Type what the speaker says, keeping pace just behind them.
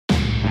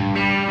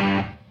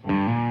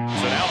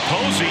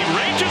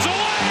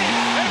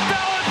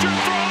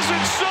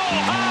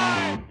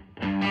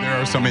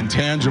some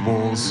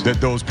intangibles that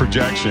those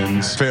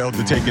projections failed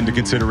to take into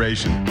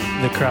consideration.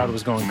 The crowd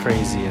was going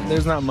crazy, and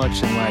there's not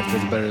much in life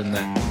that's better than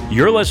that.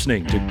 You're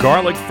listening to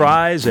Garlic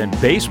Fries and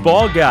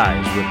Baseball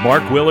Guys with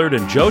Mark Willard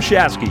and Joe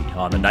Shasky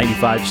on the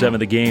 95.7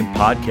 The Game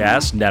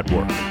Podcast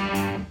Network.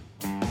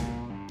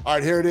 All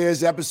right, here it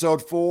is,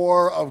 episode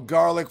 4 of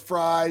Garlic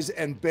Fries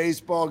and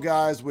Baseball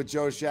Guys with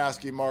Joe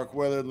Shasky, Mark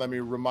Willard. Let me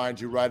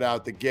remind you right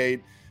out the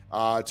gate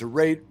to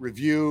rate,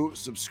 review,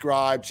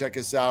 subscribe, check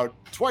us out.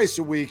 Twice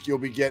a week, you'll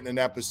be getting an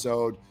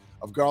episode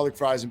of Garlic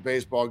Fries and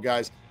Baseball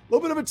Guys. A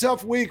little bit of a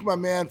tough week, my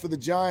man, for the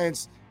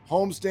Giants.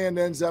 Homestand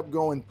ends up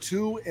going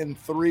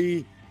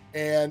 2-3,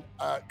 and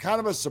kind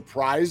of a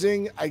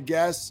surprising, I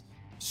guess,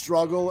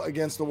 struggle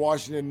against the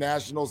Washington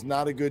Nationals.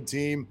 Not a good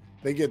team.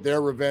 They get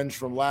their revenge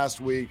from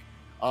last week.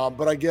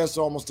 But I guess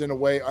almost in a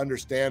way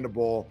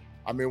understandable.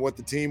 I mean, what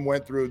the team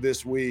went through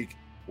this week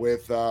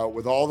with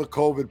all the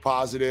COVID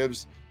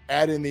positives,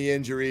 add in the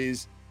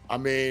injuries. I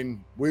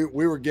mean, we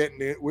were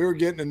getting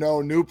to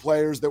know new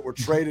players that were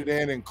traded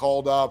in and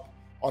called up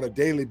on a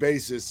daily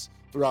basis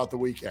throughout the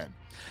weekend.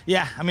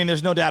 Yeah, I mean,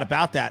 there's no doubt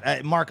about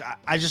that. Mark,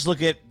 I just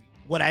look at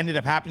what ended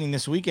up happening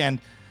this weekend.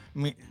 I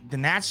mean, the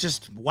Nats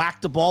just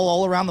whacked the ball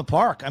all around the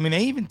park. I mean,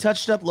 they even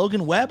touched up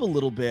Logan Webb a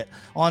little bit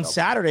on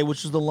Saturday,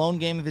 which was the lone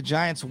game that the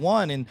Giants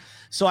won. And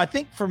so I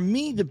think for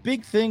me, the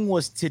big thing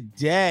was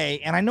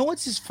today, and I know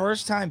it's his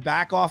first time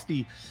back off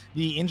the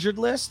injured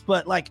list,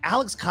 but like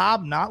Alex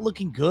Cobb not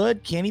looking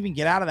good, can't even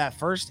get out of that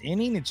first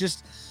inning.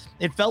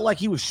 It felt like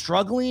he was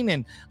struggling,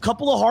 and a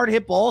couple of hard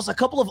hit balls, a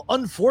couple of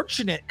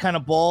unfortunate kind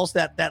of balls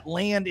that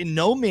land in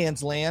no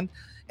man's land.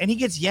 And he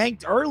gets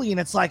yanked early, and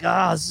it's like,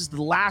 this is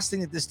the last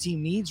thing that this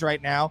team needs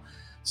right now.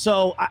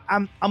 So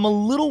I'm a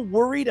little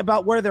worried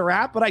about where they're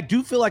at, but I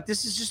do feel like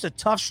this is just a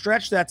tough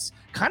stretch that's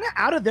kind of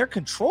out of their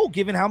control,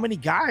 given how many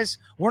guys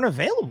weren't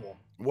available.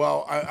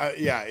 Well,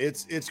 yeah,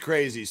 it's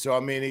crazy. So, I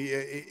mean,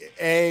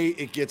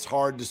 it gets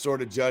hard to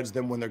sort of judge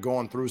them when they're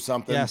going through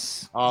something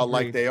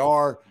like they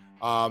are.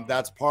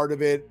 That's part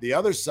of it. The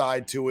other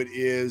side to it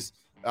is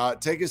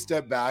take a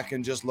step back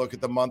and just look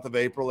at the month of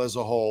April as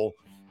a whole.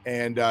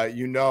 And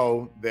you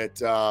know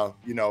that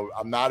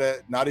I'm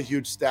not a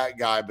huge stat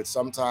guy, but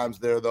sometimes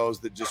there are those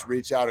that just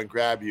reach out and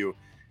grab you.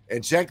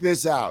 And check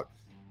this out.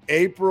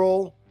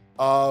 April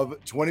of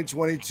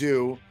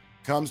 2022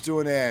 comes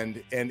to an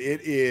end, and it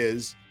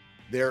is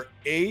their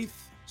 8th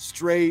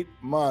straight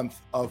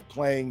month of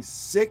playing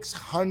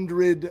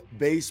 600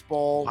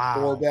 baseball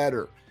or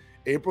better.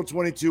 April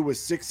 22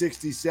 was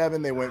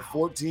 667. They went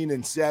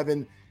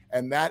 14-7,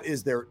 and that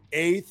is their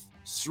 8th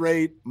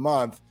straight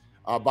month.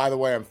 By the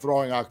way, I'm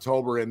throwing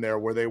October in there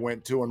where they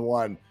went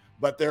 2-1,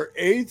 but their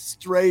 8th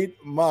straight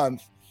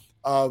month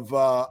of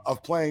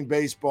playing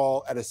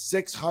baseball at a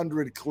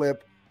 600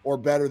 clip or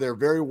better. Their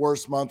very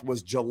worst month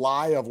was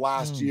July of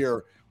last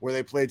year, where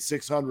they played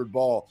 600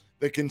 ball.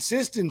 The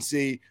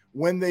consistency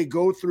when they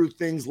go through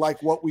things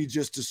like what we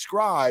just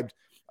described,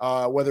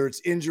 whether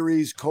it's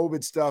injuries,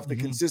 COVID stuff, the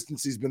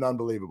consistency's been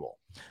unbelievable.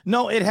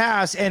 No, it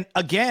has. And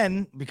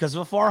again, because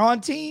of a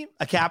Farhan team,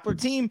 a Kapler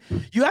team,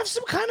 you have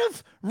some kind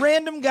of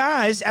random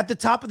guys at the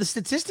top of the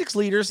statistics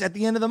leaders at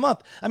the end of the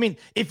month. I mean,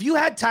 if you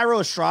had Tyro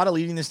Estrada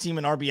leading this team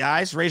in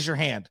RBIs, raise your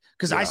hand,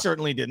 because I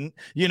certainly didn't,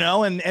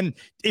 and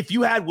if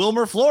you had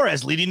Wilmer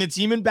Flores leading the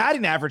team in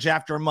batting average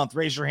after a month,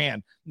 raise your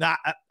hand. Now,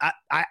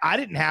 I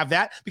didn't have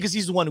that because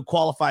he's the one who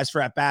qualifies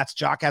for at-bats.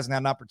 Jock hasn't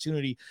had an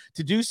opportunity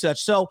to do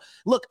such. So,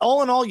 look,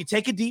 all in all, you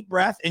take a deep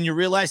breath and you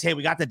realize, hey,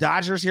 we got the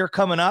Dodgers here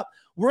coming up.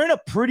 We're in a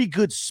pretty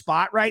good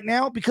spot right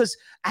now because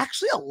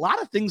actually a lot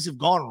of things have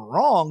gone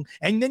wrong.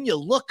 And then you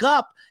look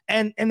up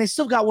and they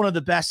still got one of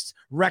the best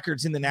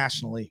records in the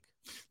National League.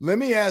 Let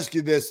me ask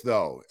you this,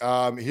 though.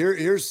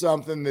 Here's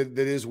something that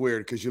is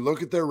weird, because you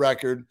look at their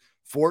record,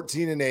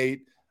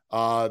 14-8.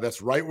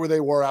 That's right where they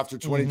were after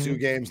 22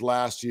 games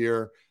last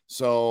year.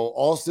 So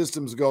all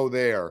systems go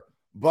there.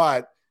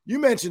 But you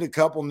mentioned a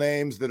couple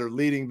names that are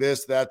leading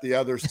this, that, the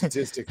other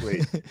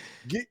statistically.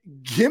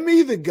 Give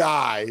me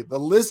the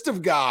list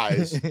of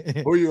guys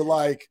who you're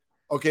like,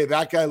 okay,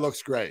 that guy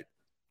looks great.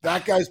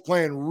 That guy's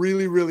playing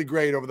really, really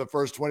great over the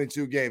first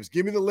 22 games.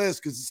 Give me the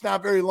list, because it's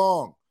not very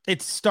long.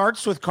 It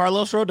starts with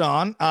Carlos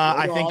Rodon.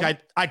 I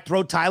think I'd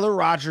throw Tyler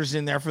Rogers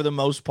in there for the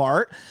most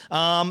part.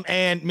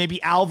 And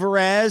maybe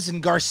Alvarez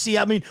and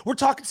Garcia. I mean, we're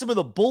talking some of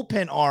the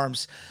bullpen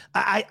arms.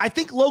 I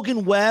think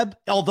Logan Webb,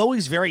 although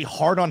he's very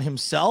hard on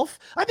himself,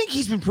 I think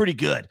he's been pretty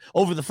good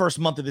over the first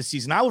month of the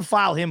season. I would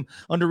file him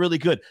under really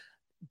good.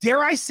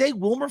 Dare I say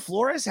Wilmer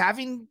Flores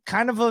having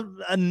kind of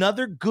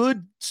another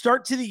good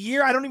start to the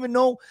year? I don't even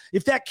know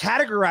if that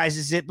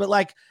categorizes it, but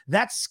like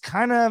that's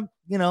kind of,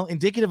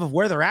 indicative of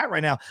where they're at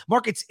right now.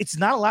 Mark, it's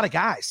not a lot of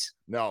guys.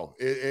 No,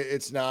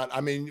 it's not. I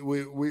mean,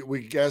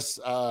 we guess,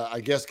 I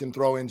guess can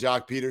throw in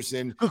Jock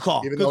Peterson. Good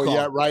call. Even though,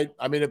 yeah, right.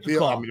 I mean, of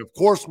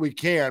course we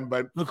can,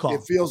 but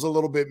it feels a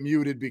little bit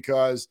muted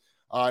because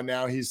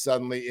now he's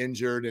suddenly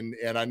injured.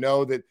 And I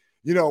know that,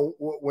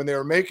 when they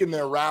were making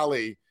their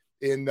rally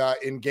in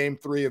game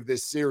 3 of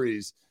this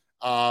series,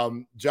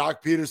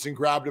 Jock Peterson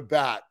grabbed a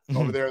bat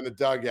over there in the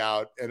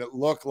dugout, and it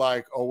looked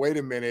like, oh, wait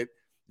a minute,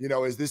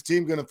 Is this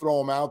team going to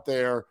throw him out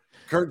there,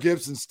 Kirk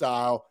Gibson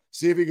style,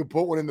 see if he can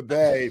put one in the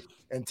bay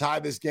and tie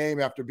this game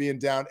after being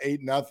down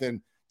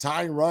 8-0.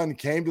 Tying run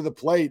came to the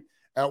plate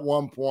at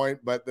one point,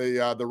 but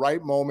the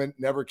right moment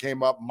never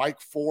came up.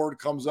 Mike Ford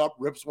comes up,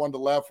 rips one to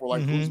left. We're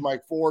like, who's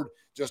Mike Ford?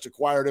 Just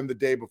acquired him the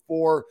day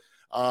before.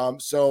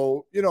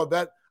 So,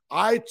 that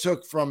I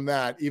took from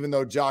that, even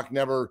though Jock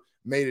never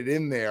made it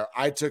in there,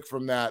 I took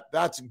from that,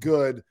 that's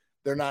good.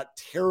 They're not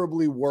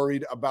terribly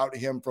worried about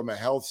him from a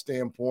health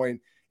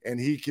standpoint, and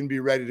he can be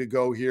ready to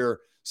go here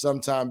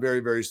sometime very,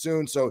 very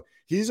soon. So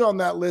he's on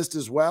that list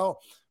as well.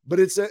 But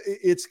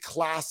it's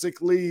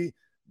classically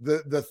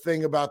the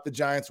thing about the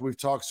Giants we've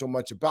talked so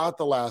much about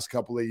the last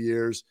couple of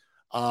years,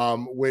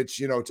 which,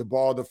 to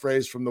borrow the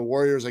phrase from the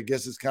Warriors, I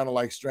guess it's kind of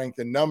like strength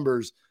in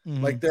numbers.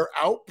 Like their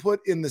output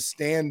in the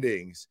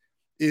standings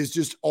is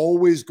just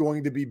always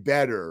going to be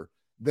better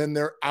than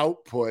their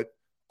output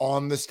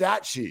on the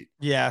stat sheet.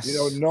 Yes.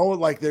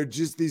 Like they're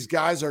just, these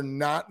guys are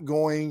not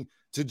going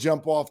to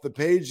jump off the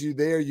page.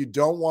 You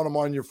don't want them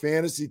on your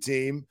fantasy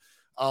team,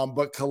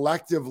 but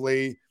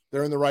collectively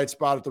they're in the right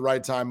spot at the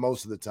right time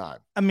most of the time.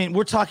 I mean,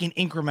 we're talking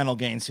incremental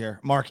gains here,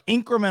 Mark,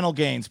 incremental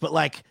gains, but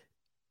like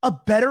a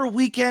better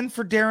weekend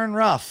for Darren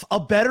Ruff, a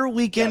better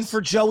weekend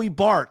for Joey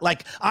Bart.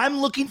 Like,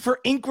 I'm looking for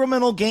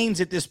incremental gains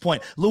at this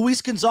point.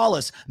 Luis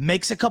Gonzalez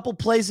makes a couple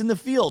plays in the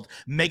field,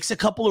 makes a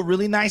couple of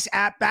really nice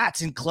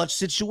at-bats in clutch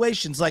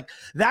situations. Like,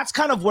 that's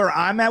kind of where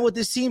I'm at with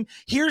this team.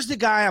 Here's the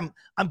guy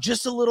I'm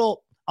just a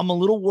little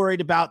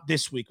worried about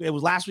this week.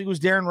 Last week was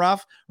Darren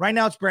Ruff. Right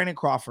now it's Brandon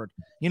Crawford.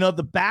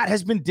 The bat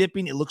has been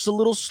dipping. It looks a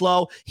little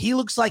slow. He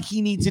looks like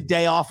he needs a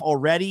day off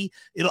already.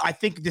 I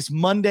think this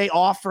Monday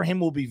off for him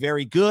will be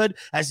very good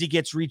as he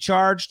gets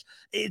recharged.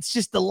 It's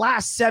just the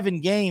last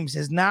 7 games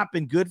has not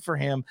been good for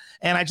him,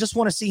 and I just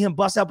want to see him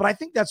bust out. But I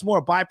think that's more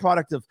a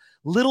byproduct of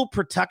little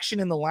protection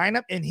in the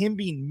lineup and him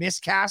being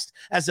miscast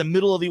as a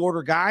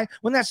middle-of-the-order guy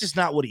when that's just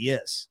not what he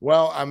is.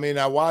 Well, I mean,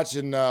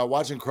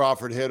 watching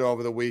Crawford hit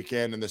over the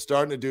weekend, and they're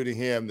starting to do to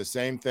him the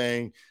same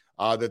thing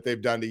that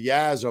they've done to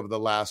Yaz over the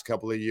last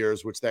couple of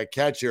years, which that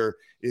catcher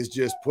is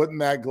just putting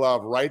that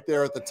glove right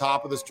there at the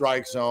top of the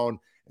strike zone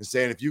and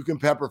saying, if you can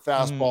pepper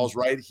fastballs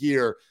right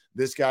here,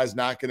 this guy's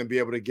not going to be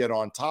able to get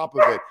on top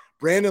of it.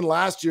 Brandon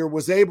last year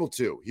was able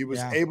to. He was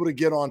able to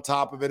get on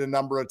top of it a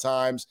number of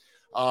times,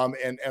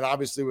 and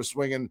obviously was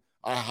swinging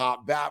a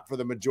hot bat for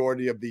the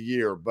majority of the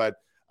year. But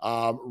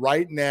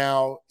right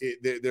now,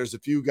 there's a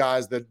few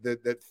guys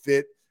that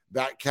fit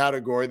that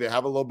category. They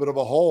have a little bit of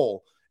a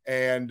hole.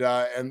 And these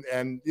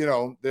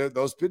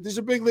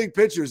are big league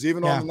pitchers,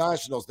 even on the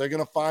Nationals. They're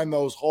going to find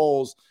those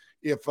holes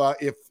if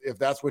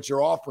that's what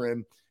you're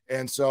offering.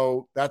 And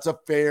so that's a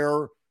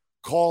fair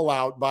call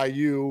out by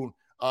you,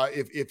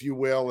 if you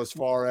will, as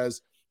far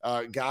as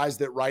guys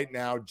that right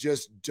now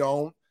just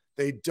don't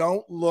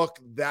look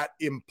that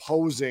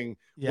imposing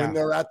when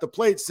they're at the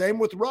plate. Same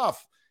with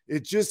Ruff.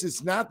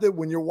 It's not that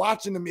when you're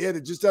watching him hit,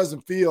 it just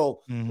doesn't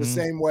feel the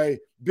same way.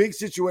 Big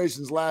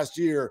situations last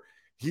year,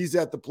 he's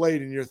at the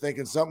plate and you're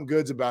thinking something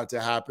good's about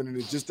to happen. And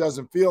it just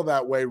doesn't feel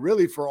that way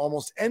really for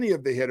almost any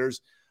of the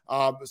hitters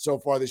so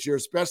far this year,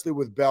 especially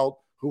with Belt,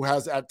 who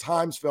has at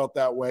times felt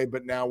that way,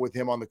 but now with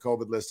him on the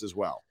COVID list as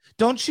well.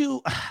 Don't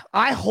you?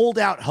 I hold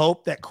out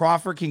hope that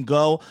Crawford can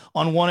go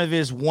on one of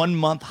his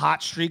 1-month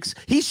hot streaks.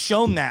 He's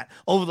shown that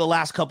over the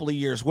last couple of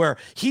years where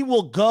he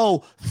will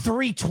go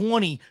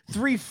 320,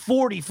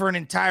 340 for an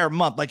entire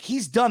month. Like,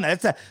 he's done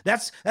that.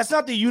 That's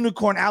not the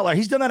unicorn outlier.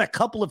 He's done that a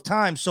couple of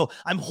times. So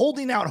I'm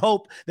holding out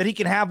hope that he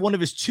can have one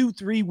of his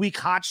 2-3 week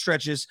hot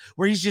stretches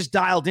where he's just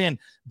dialed in.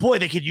 Boy,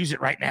 they could use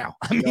it right now.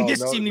 I mean,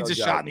 this team needs a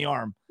shot in the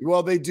arm.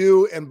 Well, they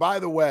do. And by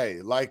the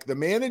way, like the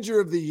manager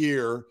of the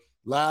year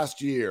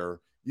last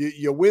year,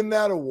 you win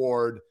that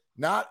award,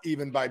 not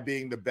even by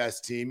being the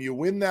best team. You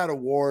win that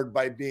award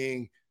by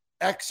being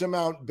X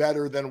amount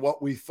better than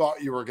what we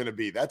thought you were going to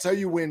be. That's how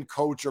you win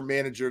coach or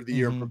manager of the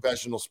year in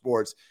professional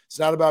sports. It's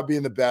not about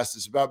being the best.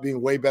 It's about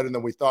being way better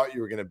than we thought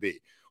you were going to be.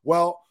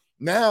 Well,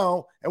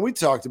 now, and we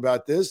talked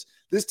about this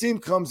team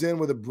comes in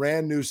with a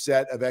brand new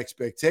set of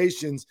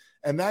expectations,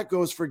 and that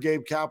goes for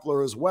Gabe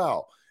Kapler as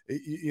well.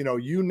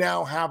 You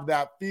now have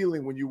that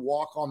feeling when you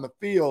walk on the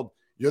field,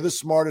 you're the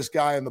smartest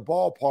guy in the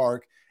ballpark,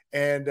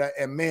 and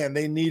man,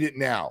 they need it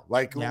now.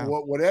 Like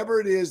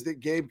whatever it is that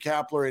Gabe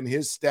Kapler and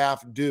his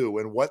staff do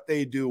and what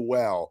they do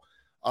well,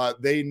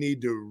 they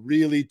need to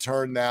really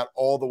turn that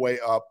all the way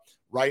up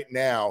right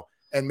now.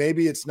 And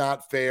maybe it's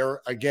not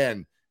fair.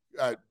 Again,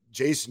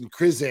 Jason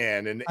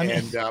Krizan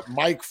and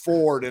Mike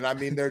Ford. And I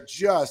mean, they're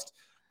just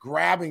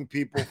grabbing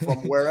people from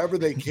wherever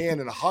they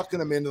can and hucking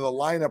them into the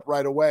lineup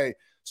right away.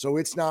 So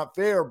it's not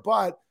fair.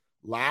 But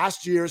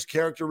last year's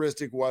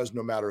characteristic was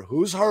no matter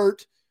who's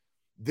hurt,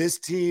 this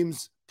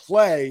team's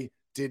play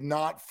did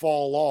not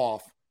fall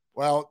off.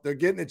 Well, they're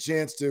getting a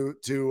chance to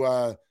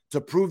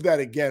prove that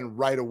again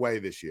right away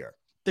this year.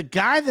 The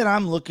guy that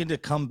I'm looking to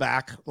come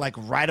back like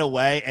right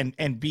away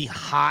and be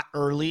hot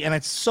early, and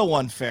it's so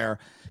unfair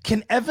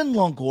Can Evan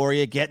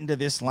Longoria get into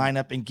this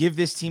lineup and give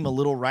this team a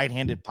little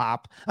right-handed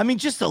pop? I mean,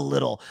 just a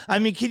little. I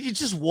mean, can you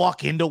just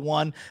walk into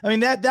one? I mean,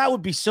 that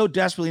would be so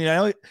desperately. I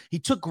know he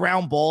took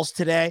ground balls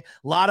today.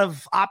 A lot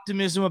of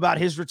optimism about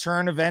his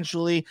return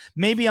eventually.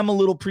 Maybe I'm a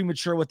little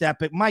premature with that,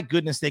 but my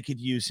goodness, they could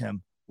use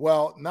him.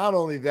 Well, not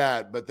only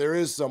that, but there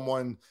is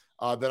someone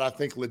that I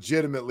think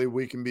legitimately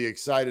we can be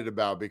excited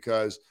about,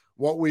 because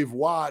what we've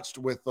watched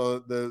with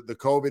the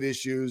COVID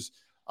issues,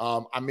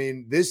 I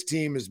mean, this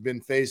team has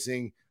been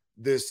facing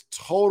this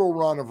total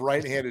run of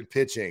right-handed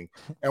pitching.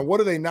 And what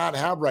do they not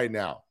have right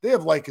now? They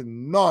have like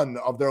none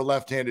of their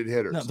left-handed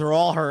hitters. No, they're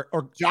all hurt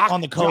or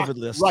on the COVID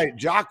list. Right.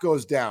 Jock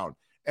goes down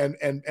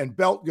and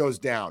Belt goes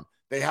down.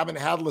 They haven't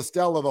had La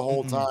Stella the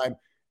whole time.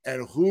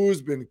 And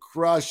who's been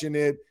crushing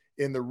it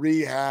in the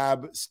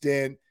rehab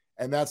stint?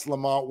 And that's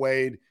Lamont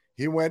Wade.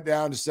 He went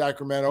down to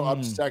Sacramento, up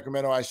to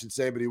Sacramento, I should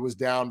say, but he was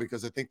down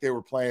because I think they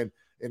were playing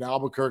in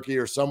Albuquerque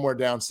or somewhere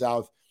down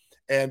south.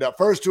 And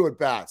first 2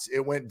 at-bats,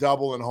 it went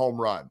double and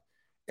home run.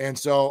 And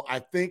so I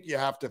think you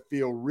have to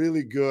feel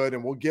really good,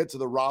 and we'll get to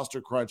the roster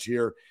crunch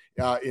here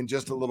in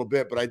just a little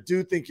bit, but I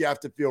do think you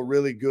have to feel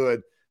really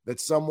good that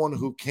someone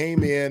who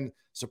came in,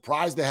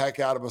 surprised the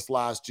heck out of us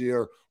last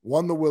year,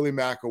 won the Willie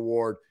Mack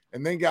Award,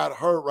 and then got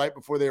hurt right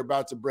before they were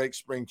about to break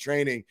spring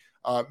training.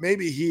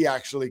 Maybe he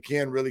actually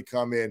can really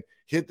come in,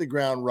 hit the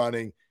ground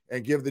running,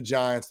 and give the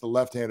Giants the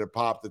left-handed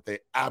pop that they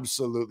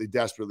absolutely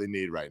desperately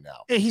need right now.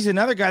 He's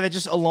another guy that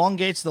just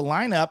elongates the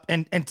lineup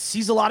and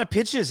sees a lot of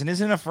pitches and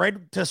isn't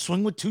afraid to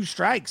swing with 2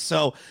 strikes.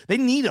 So they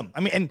need him.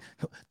 I mean, and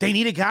they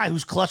need a guy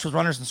who's clutch with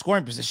runners in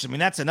scoring position. I mean,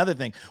 that's another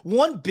thing.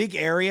 One big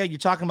area, you're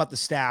talking about the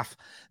staff,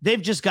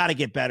 they've just got to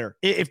get better.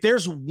 If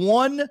there's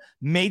one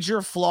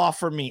major flaw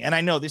for me, and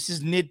I know this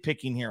is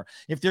nitpicking here,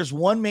 if there's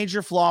one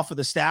major flaw for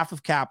the staff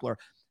of Kapler,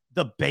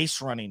 the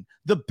base running.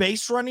 The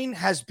base running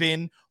has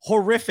been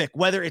horrific,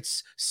 whether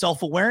it's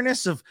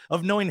self-awareness of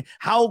knowing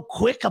how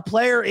quick a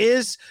player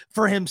is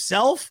for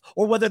himself,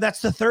 or whether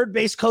that's the third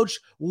base coach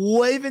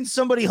waving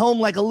somebody home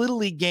like a little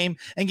league game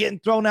and getting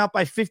thrown out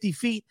by 50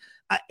 feet.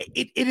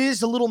 It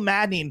is a little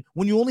maddening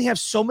when you only have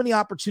so many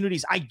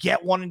opportunities. I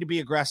get wanting to be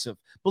aggressive.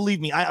 Believe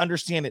me, I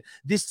understand it.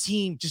 This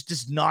team just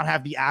does not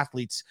have the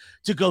athletes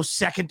to go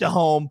second to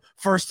home,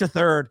 first to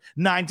third,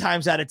 9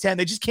 times out of 10.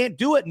 They just can't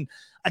do it. And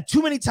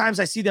too many times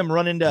I see them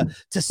run into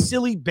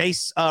silly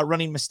base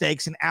running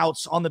mistakes and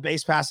outs on the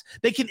base pass.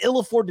 They can ill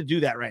afford to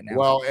do that right now.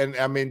 Well, and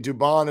I mean,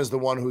 Dubon is the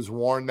one who's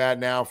warned that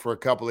now for a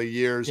couple of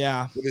years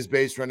with his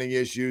base running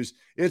issues.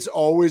 It's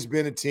always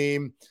been a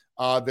team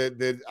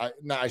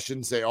I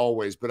shouldn't say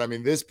always, but I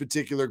mean, this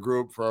particular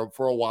group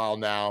for a while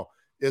now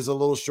is a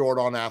little short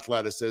on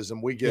athleticism.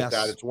 We get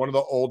that. It's one of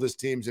the oldest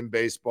teams in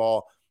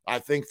baseball. I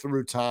think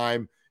through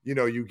time,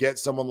 you get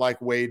someone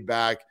like Wade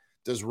back.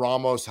 Does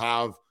Ramos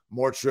have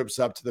more trips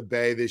up to the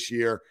Bay this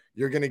year?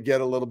 You're going to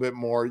get a little bit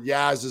more.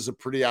 Yaz is a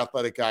pretty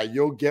athletic guy.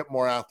 You'll get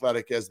more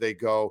athletic as they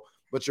go,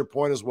 but your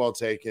point is well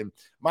taken.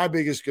 My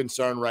biggest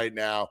concern right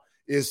now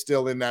is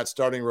still in that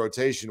starting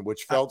rotation,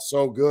 which felt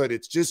so good.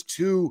 It's just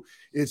too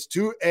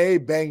A,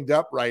 banged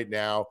up right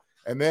now,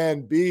 and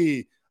then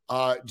B,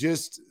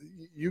 just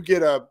you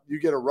get a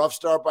rough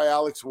start by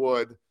Alex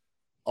Wood,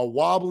 a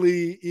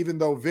wobbly, even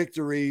though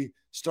victory,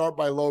 start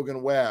by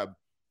Logan Webb.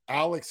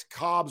 Alex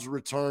Cobb's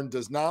return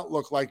does not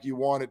look like you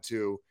want it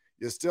to.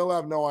 You still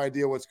have no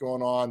idea what's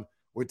going on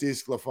with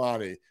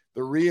DeSclafani.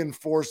 The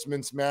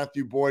reinforcements,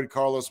 Matthew Boyd,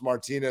 Carlos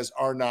Martinez,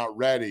 are not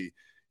ready.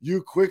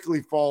 You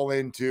quickly fall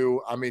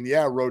into,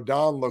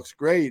 Rodon looks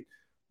great,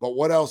 but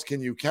what else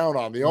can you count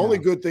on? The only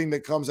good thing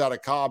that comes out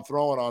of Cobb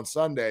throwing on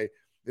Sunday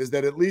is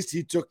that at least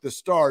he took the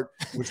start,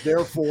 which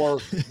therefore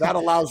that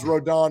allows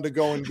Rodon to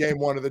go in game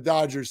 1 of the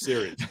Dodgers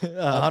series.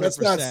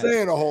 That's not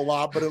saying a whole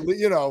lot, but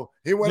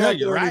he went out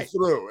there and he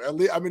threw. At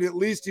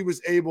least he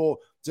was able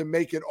to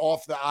make it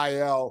off the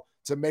IL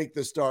to make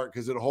the start,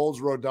 because it holds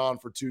Rodon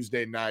for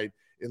Tuesday night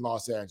in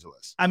Los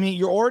Angeles. I mean,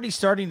 you're already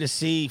starting to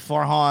see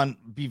Farhan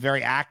be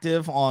very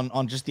active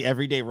on just the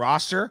everyday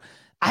roster.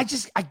 I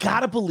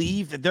gotta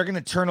believe that they're going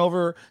to turn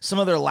over some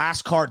of their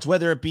last cards,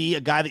 whether it be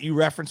a guy that you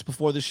referenced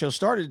before the show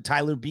started,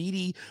 Tyler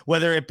Beatty,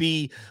 whether it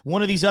be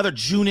one of these other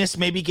Junis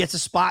maybe gets a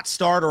spot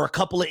start or a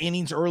couple of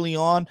innings early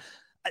on.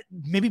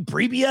 Maybe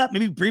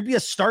Bribia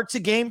starts a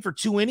game for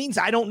 2 innings.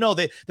 I don't know.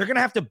 They're going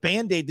to have to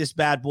Band-Aid this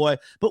bad boy,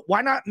 but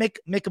why not make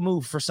a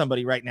move for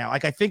somebody right now?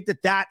 Like, I think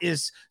that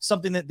is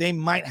something that they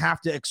might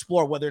have to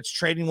explore, whether it's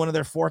trading one of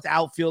their 4th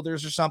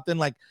outfielders or something.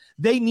 Like,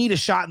 they need a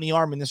shot in the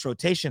arm in this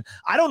rotation.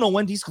 I don't know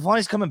when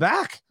DeSclafani's coming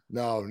back.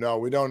 No,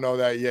 we don't know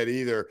that yet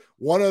either.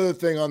 One other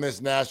thing on this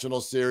national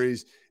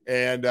series,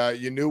 and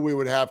you knew we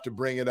would have to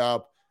bring it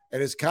up,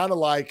 and it's kind of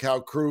like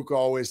how Kruk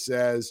always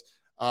says,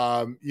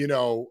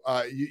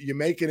 you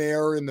make an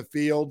error in the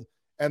field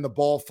and the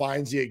ball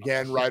finds you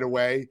again right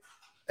away.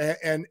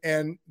 And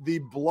the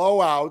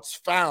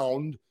blowouts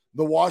found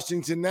the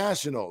Washington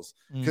Nationals,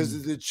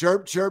 because the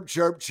chirp, chirp,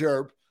 chirp,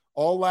 chirp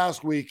all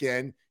last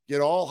weekend,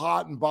 get all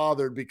hot and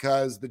bothered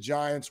because the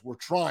Giants were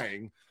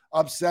trying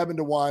up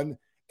 7-1.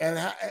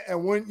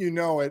 And wouldn't you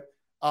know it,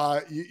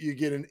 You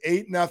get an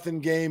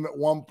 8-0 game at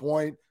one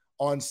point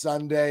on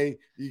Sunday.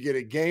 You get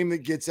a game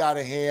that gets out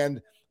of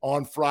hand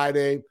on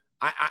Friday.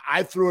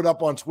 I threw it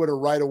up on Twitter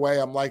right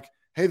away. I'm like,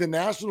 hey, the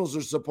Nationals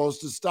are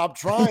supposed to stop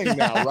trying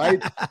now,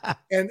 right?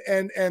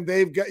 And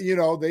they've got,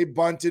 they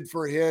bunted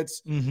for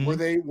hits. Mm-hmm.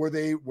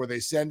 Were they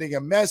sending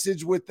a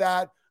message with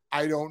that?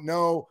 I don't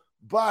know.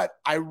 But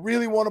I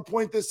really want to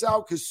point this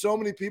out because so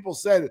many people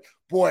said,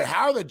 boy,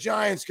 how are the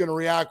Giants going to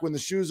react when the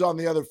shoe's on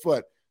the other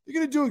foot? They're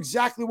going to do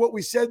exactly what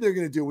we said they're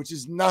going to do, which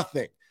is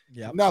nothing.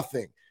 Yep.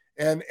 Nothing.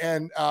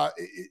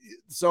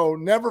 So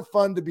never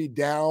fun to be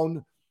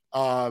down.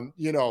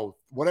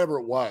 Whatever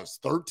it was,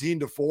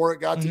 13-4,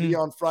 it got to be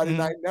on Friday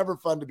night. Never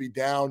fun to be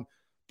down,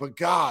 but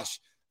gosh,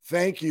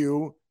 thank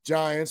you,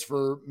 Giants,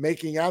 for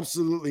making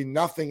absolutely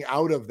nothing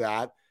out of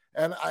that.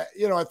 And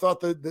I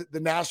thought the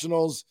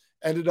Nationals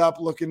ended up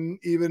looking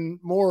even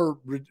more,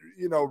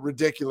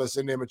 ridiculous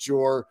and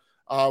immature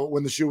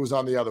when the shoe was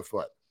on the other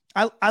foot.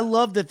 I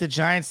love that the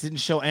Giants didn't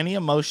show any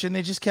emotion.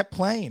 They just kept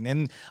playing.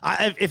 And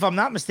if I'm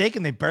not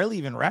mistaken, they barely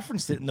even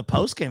referenced it in the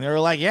postgame. They were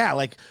like, yeah,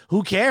 like,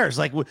 who cares?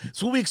 Like,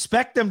 it's what we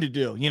expect them to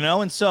do,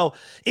 And so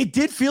it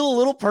did feel a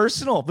little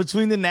personal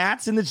between the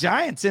Nats and the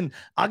Giants. And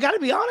I got to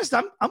be honest,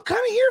 I'm kind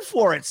of here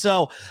for it.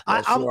 So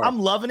I'm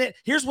loving it.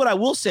 Here's what I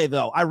will say,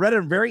 though. I read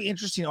a very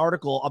interesting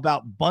article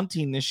about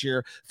bunting this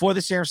year for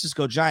the San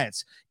Francisco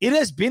Giants. It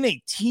has been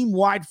a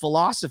team-wide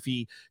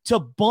philosophy to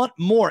bunt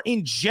more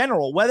in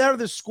general, whether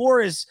the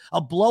score is a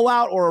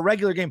blowout or a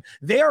regular game.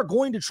 They are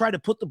going to try to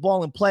put the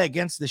ball in play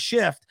against the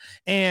shift.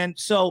 And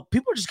so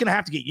people are just going to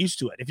have to get used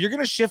to it. If you're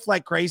going to shift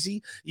like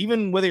crazy,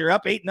 even whether you're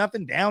up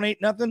 8-0, down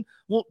 8-0,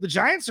 well, the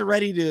Giants are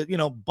ready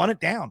to, bunt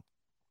it down.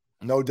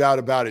 No doubt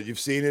about it.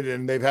 You've seen it,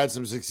 and they've had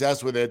some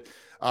success with it.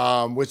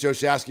 With Joe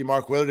Shasky,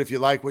 Mark Willard. If you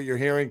like what you're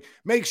hearing,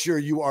 make sure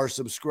you are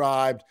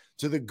subscribed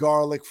to the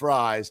Garlic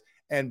Fries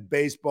and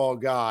Baseball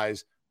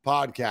Guys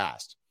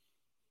podcast.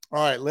 All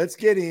right, let's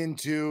get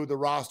into the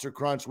roster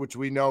crunch, which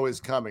we know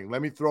is coming.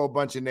 Let me throw a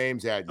bunch of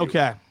names at you.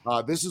 Okay.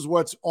 This is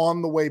what's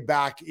on the way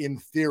back in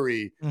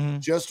theory,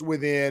 just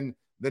within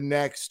the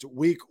next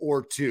week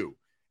or two.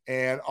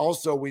 And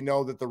also we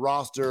know that the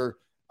roster,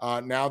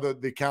 now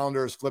that the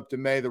calendar is flipped to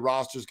May, the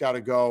roster's got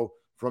to go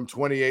from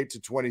 28 to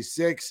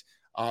 26.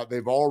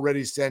 They've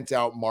already sent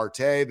out Marte.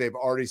 They've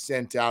already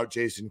sent out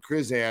Jason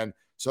Krizan.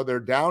 So they're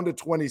down to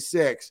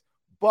 26.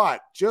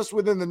 But just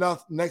within the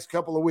next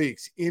couple of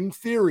weeks, in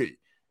theory,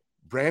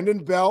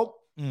 Brandon Belt,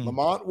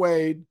 Lamont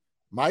Wade,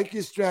 Mike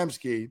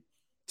Yastrzemski,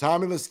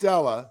 Tommy La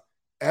Stella,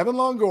 Evan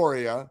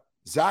Longoria,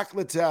 Zach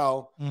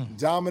Littell,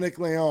 Dominic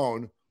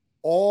Leone,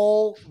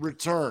 all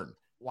return.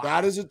 Wow.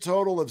 That is a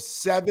total of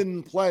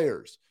 7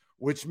 players,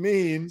 which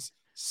means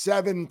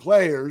 7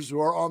 players who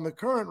are on the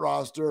current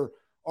roster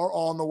are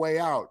on the way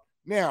out.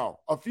 Now,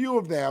 a few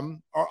of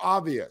them are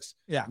obvious.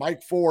 Yeah.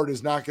 Mike Ford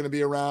is not going to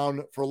be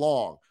around for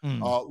long.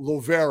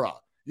 Lovera.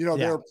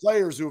 There are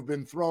players who have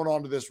been thrown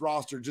onto this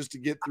roster just to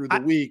get through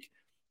the week.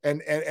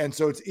 And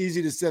so it's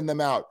easy to send them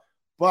out.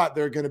 But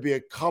there are going to be a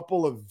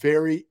couple of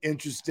very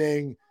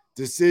interesting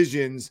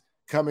decisions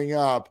coming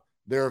up.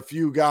 There are a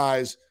few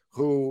guys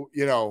who,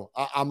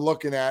 I'm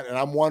looking at and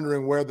I'm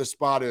wondering where the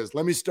spot is.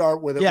 Let me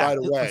start with it right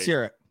away. Let's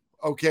hear it.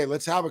 Okay,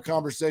 let's have a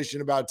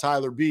conversation about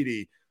Tyler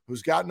Beede,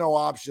 who's got no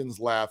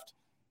options left.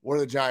 What do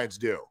the Giants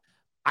do?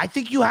 I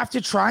think you have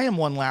to try him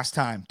one last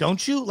time,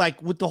 don't you?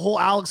 Like with the whole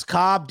Alex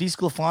Cobb,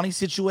 DeSclafani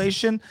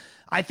situation,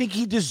 I think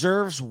he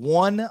deserves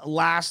one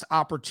last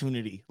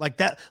opportunity like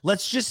that.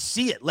 Let's just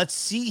see it. Let's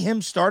see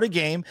him start a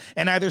game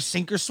and either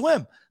sink or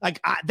swim.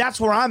 That's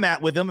where I'm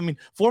at with him. I mean,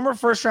 former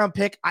first-round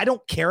pick, I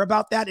don't care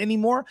about that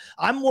anymore.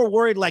 I'm more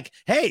worried like,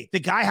 hey,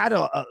 the guy had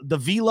the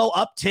velo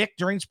uptick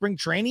during spring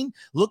training,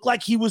 looked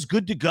like he was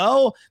good to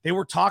go. They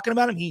were talking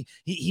about him.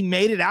 He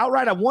made it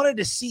outright. I wanted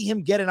to see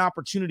him get an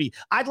opportunity.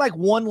 I'd like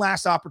one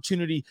last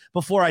opportunity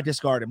before I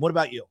discard him. What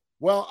about you?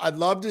 Well, I'd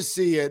love to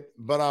see it,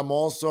 but I'm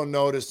also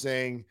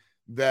noticing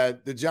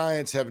that the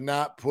Giants have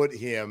not put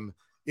him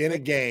in a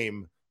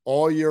game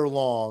all year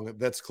long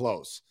that's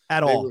close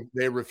at all.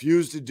 They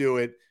refuse to do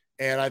it.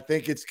 And I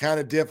think it's kind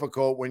of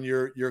difficult when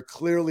you're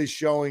clearly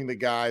showing the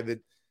guy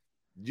that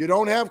you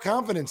don't have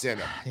confidence in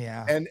him.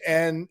 Yeah.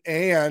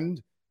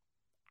 And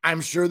I'm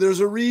sure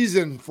there's a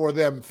reason for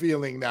them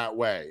feeling that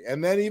way.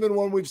 And then even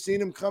when we've seen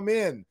him come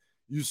in,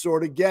 you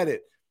sort of get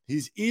it.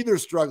 He's either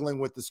struggling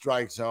with the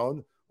strike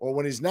zone, or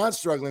when he's not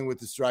struggling with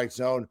the strike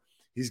zone,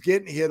 he's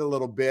getting hit a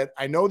little bit.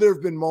 I know there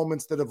have been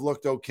moments that have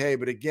looked okay,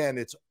 but again,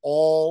 it's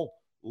all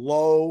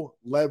low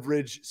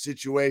leverage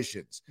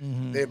situations.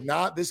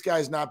 This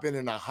guy's not been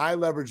in a high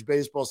leverage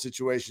baseball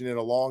situation in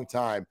a long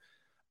time.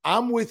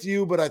 I'm with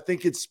you, but I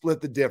think it's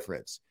split the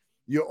difference.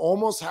 You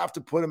almost have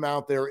to put him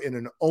out there in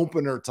an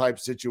opener type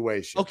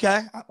situation.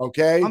 Okay.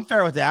 I'm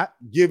fair with that.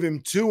 Give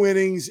him 2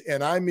 innings.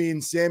 And I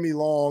mean, Sammy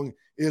Long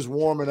is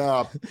warming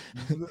up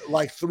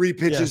like 3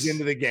 pitches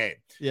into the game.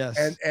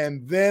 Yes.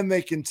 And then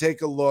they can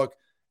take a look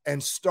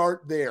and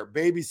start there.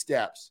 Baby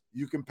steps.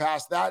 You can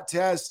pass that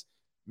test.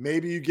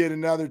 Maybe you get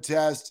another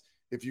test.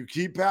 If you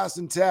keep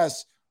passing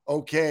tests,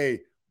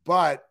 okay.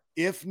 But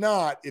If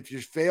not, if you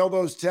fail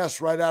those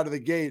tests right out of the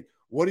gate,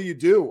 what do you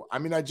do? I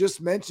mean, I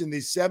just mentioned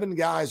these 7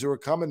 guys who are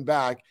coming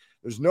back.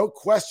 There's no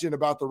question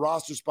about the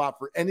roster spot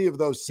for any of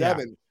those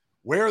 7. Yeah.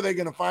 Where are they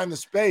going to find the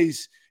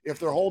space if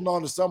they're holding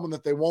on to someone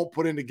that they won't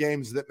put into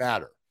games that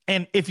matter?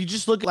 And if you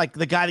just look at like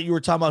the guy that you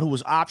were talking about who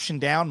was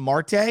optioned down,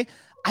 Marte,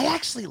 I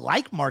actually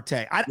like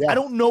Marte. I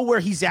don't know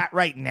where he's at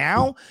right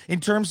now in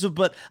terms of,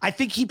 but I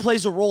think he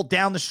plays a role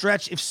down the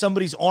stretch if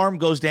somebody's arm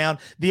goes down.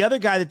 The other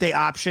guy that they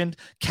optioned,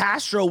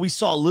 Castro, we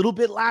saw a little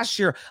bit last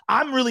year.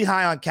 I'm really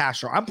high on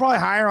Castro. I'm probably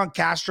higher on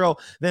Castro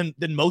than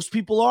most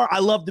people are. I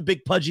love the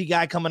big pudgy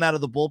guy coming out of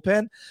the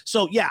bullpen.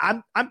 So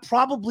yeah, I'm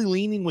probably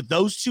leaning with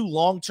those 2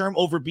 long-term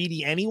over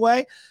Beede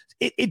anyway.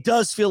 It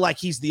does feel like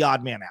he's the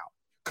odd man out.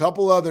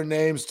 Couple other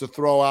names to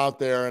throw out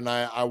there, and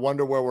I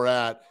wonder where we're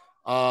at.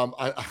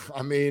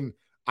 I mean,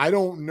 I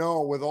don't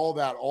know with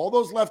all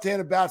those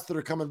left-handed bats that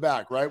are coming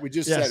back, right? We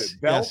just said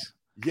it. Belt,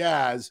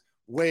 Yaz,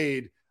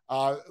 Wade,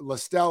 La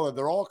Stella,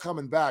 they're all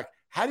coming back.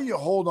 How do you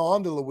hold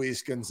on to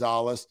Luis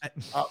Gonzalez?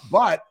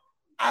 But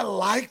I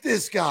like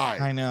this guy.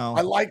 I know.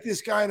 I like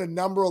this guy on a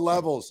number of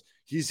levels.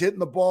 He's hitting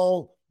the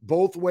ball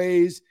both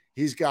ways.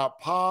 He's got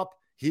pop.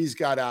 He's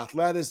got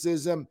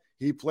athleticism.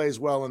 He plays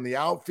well in the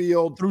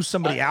outfield. Threw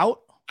somebody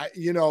out?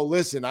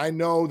 Listen, I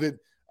know that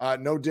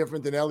no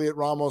different than Elliot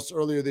Ramos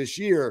earlier this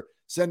year,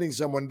 sending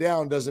someone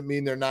down doesn't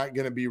mean they're not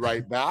going to be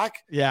right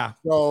back. Yeah.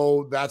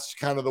 So that's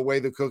kind of the way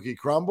the cookie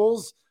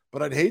crumbles.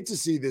 But I'd hate to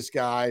see this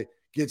guy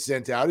get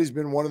sent out. He's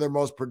been one of their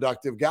most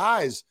productive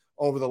guys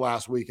over the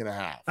last week and a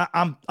half.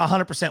 I'm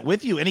 100%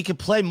 with you. And he can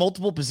play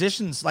multiple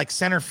positions like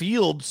center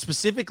field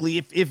specifically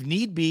if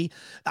need be.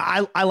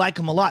 I like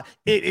him a lot.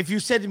 If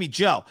you said to me,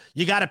 Joe,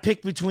 you got to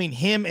pick between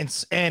him and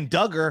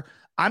Duggar,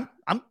 I'm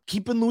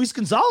keeping Luis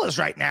Gonzalez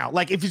right now.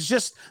 Like if it's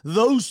just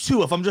those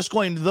 2, if I'm just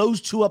going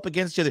those 2 up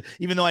against each other,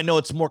 even though I know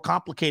it's more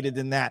complicated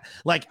than that,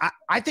 like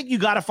I think you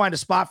got to find a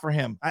spot for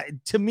him.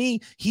 To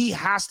me, he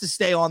has to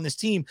stay on this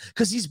team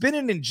because he's been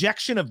an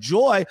injection of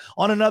joy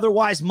on an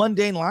otherwise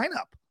mundane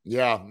lineup.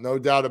 Yeah, no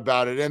doubt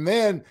about it. And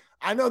then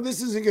I know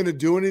this isn't going to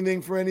do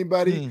anything for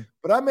anybody,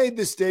 but I made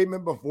this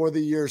statement before the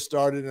year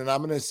started, and I'm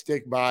going to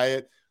stick by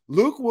it.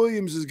 Luke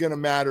Williams is going to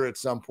matter at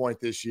some point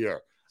this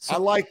year. I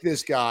like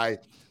this guy.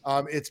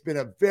 It's been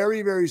a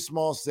very, very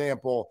small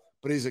sample,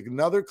 but he's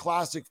another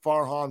classic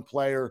Farhan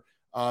player.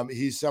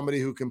 He's somebody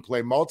who can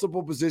play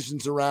multiple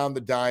positions around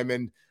the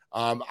diamond.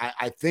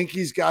 I think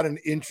he's got an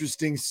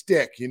interesting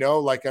stick, he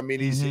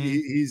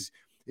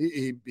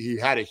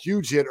had a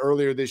huge hit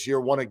earlier this year,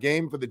 won a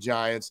game for the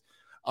Giants.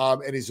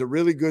 And he's a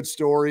really good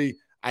story.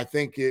 I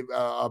think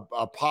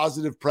a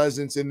positive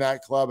presence in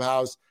that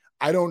clubhouse.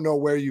 I don't know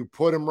where you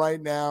put him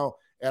right now.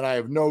 And I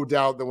have no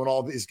doubt that when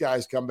all these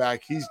guys come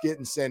back, he's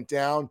getting sent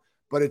down.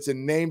 But it's a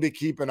name to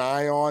keep an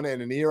eye on and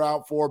an ear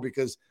out for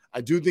because I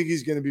do think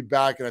he's going to be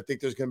back, and I think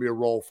there's going to be a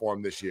role for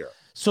him this year.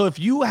 So if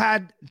you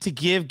had to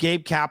give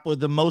Gabe Kapler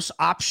the most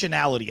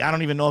optionality, I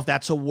don't even know if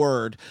that's a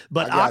word,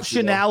 but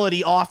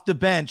optionality off the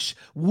bench,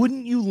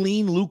 wouldn't you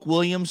lean Luke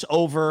Williams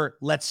over,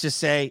 let's just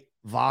say,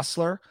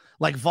 Vossler?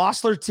 Like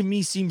Vossler to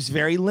me seems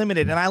very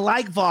limited, and I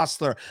like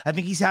Vossler. I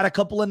think he's had a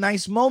couple of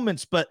nice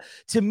moments, but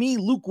to me,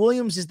 Luke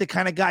Williams is the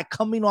kind of guy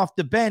coming off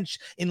the bench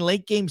in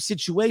late game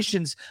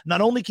situations. Not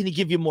only can he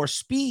give you more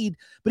speed,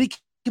 but he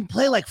can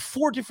play like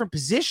 4 different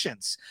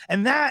positions,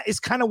 and that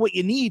is kind of what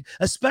you need,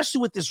 especially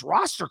with this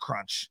roster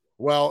crunch.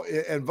 Well,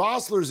 and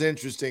Vossler's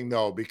interesting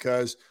though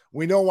because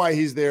we know why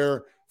he's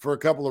there for a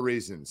couple of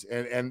reasons,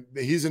 and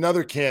he's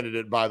another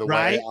candidate, by the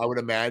way. I would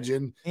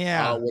imagine,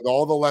 with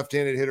all the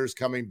left-handed hitters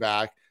coming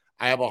back.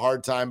 I have a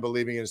hard time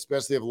believing it,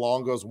 especially if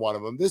Longo's one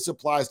of them. This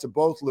applies to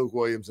both Luke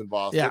Williams and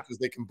Vossler because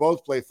they can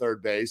both play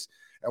third base.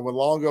 And when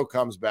Longo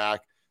comes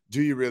back,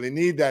 do you really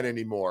need that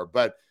anymore?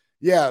 But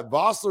yeah,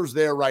 Vossler's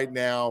there right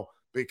now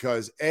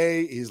because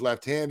A, he's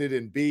left-handed,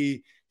 and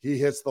B, he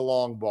hits the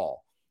long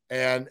ball.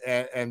 And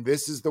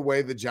this is the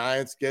way the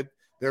Giants get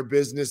their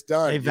business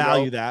done. They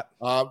value that.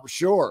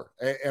 Sure.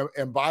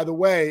 And by the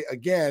way,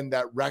 again,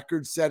 that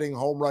record-setting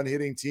home run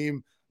hitting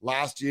team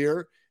last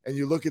year, and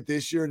you look at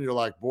this year and you're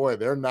like, boy,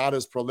 they're not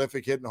as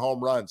prolific hitting home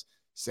runs.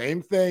 Same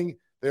thing.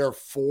 They're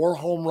 4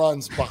 home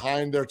runs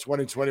behind their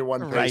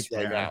 2021 pace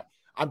right now.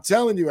 I'm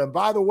telling you. And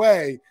by the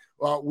way,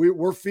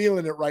 we're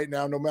feeling it right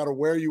now, no matter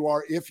where you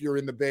are. If you're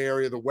in the Bay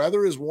Area, the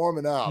weather is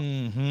warming up.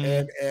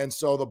 And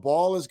so the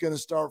ball is going to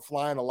start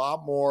flying a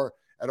lot more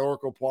at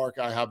Oracle Park.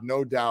 I have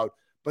no doubt.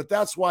 But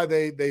that's why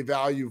they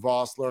value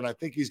Vossler. And I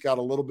think he's got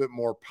a little bit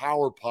more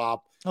power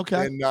pop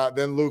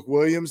than Luke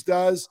Williams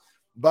does.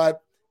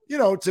 But,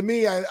 to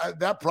me,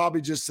 that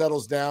probably just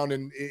settles down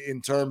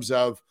in terms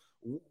of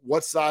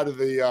what side of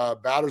the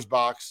batter's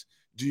box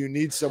do you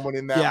need someone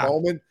in that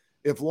moment.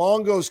 If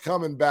Longo's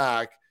coming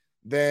back,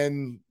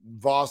 then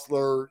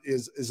Vossler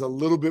is a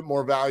little bit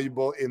more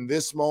valuable in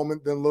this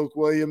moment than Luke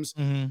Williams.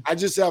 I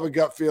just have a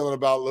gut feeling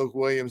about Luke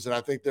Williams, and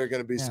I think there are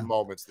going to be some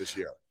moments this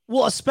year.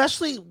 Well,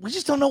 especially, we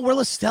just don't know where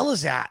La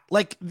Stella's at.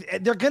 Like,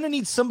 they're going to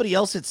need somebody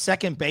else at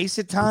second base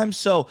at times.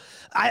 So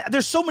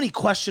there's so many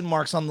question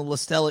marks on the La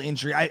Stella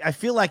injury. I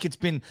feel like it's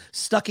been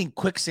stuck in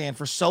quicksand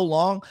for so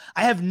long.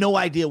 I have no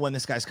idea when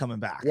this guy's coming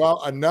back.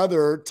 Well,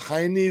 another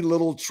tiny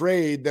little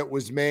trade that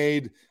was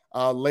made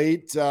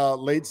late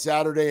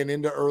Saturday and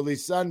into early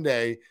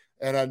Sunday,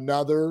 and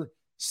another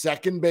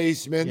second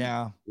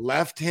baseman,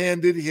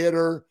 left-handed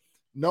hitter.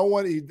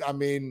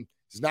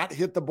 He's not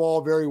hit the ball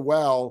very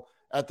well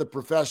at the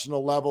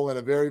professional level in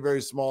a very,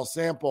 very small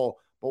sample.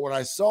 But when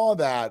I saw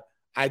that,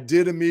 I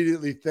did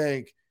immediately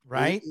think,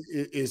 right,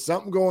 is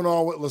something going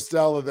on with La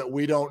Stella that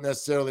we don't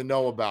necessarily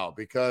know about?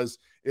 Because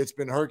it's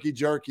been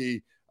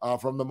herky-jerky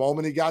from the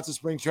moment he got to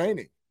spring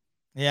training.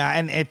 Yeah,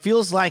 and it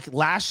feels like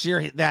last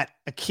year that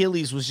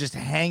Achilles was just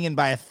hanging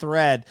by a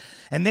thread.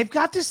 And they've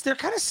got this, they're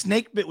kind of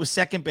snake bit with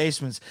second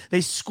basemen.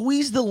 They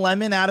squeeze the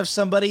lemon out of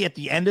somebody at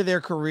the end of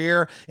their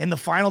career in the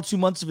final 2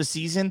 months of a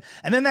season,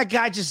 and then that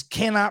guy just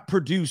cannot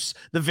produce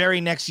the very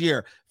next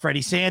year.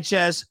 Freddie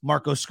Sanchez,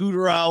 Marco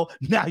Scudero,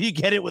 now you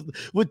get it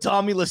with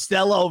Tommy La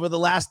Stella over the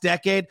last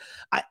decade.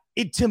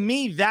 To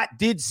me, that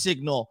did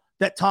signal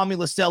that Tommy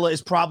La Stella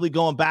is probably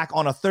going back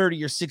on a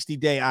 30 or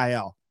 60-day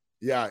IL.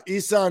 Yeah,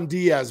 Isan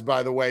Diaz,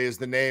 by the way, is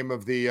the name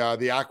of the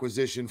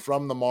acquisition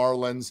from the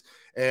Marlins,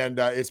 and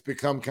it's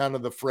become kind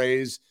of the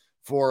phrase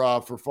for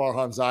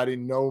Farhan Zaidi,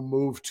 no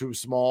move too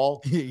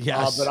small.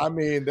 Yes. But I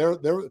mean, their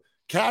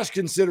cash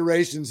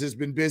considerations has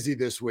been busy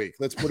this week.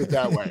 Let's put it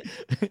that way.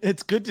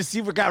 It's good to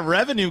see we got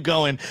revenue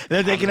going,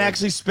 that they can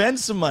actually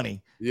spend some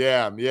money.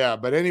 Yeah.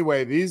 But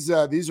anyway, these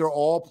are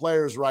all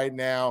players right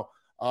now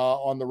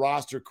on the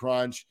roster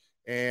crunch.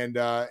 And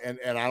I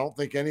don't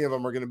think any of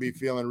them are going to be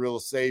feeling real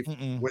safe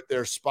with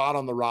their spot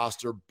on the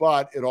roster,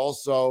 but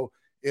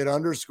it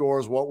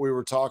underscores what we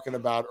were talking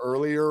about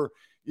earlier.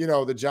 You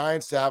know, the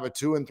Giants to have a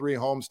 2-3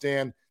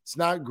 homestand, it's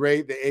not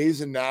great. The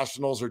A's and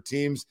Nationals are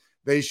teams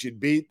they should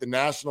beat. The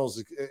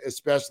Nationals,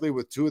 especially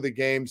with two of the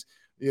games,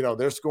 you know,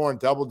 they're scoring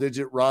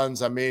double-digit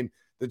runs. I mean,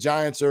 the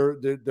Giants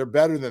they're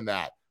better than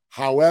that.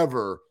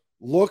 However,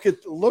 look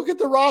at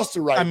the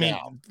roster right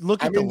now.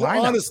 Look at the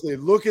lineup. Honestly,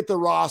 look at the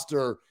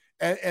roster.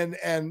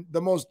 And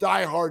the most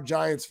diehard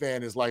Giants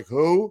fan is like,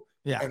 who?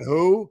 Yeah. And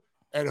who?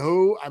 And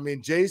who? I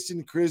mean,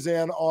 Jason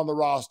Krizan on the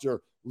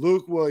roster,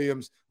 Luke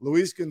Williams,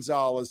 Luis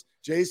Gonzalez,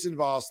 Jason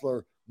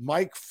Vossler,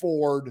 Mike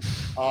Ford,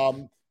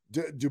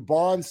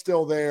 Dubon's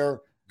still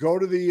there. Go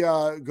to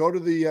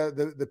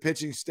the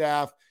pitching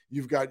staff.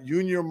 You've got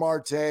Junior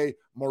Marte,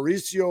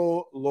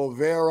 Mauricio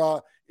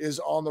Lovera is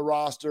on the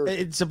roster.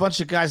 It's a bunch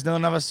of guys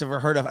none of us have ever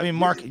heard of. I mean,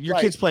 Mark, your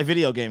kids play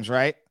video games,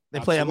 right? They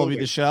play Absolutely. MLB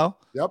The Show.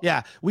 Yep.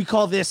 Yeah. We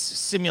call this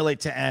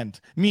simulate to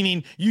end,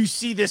 meaning you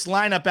see this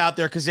lineup out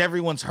there because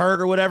everyone's hurt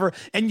or whatever,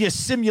 and you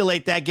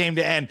simulate that game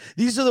to end.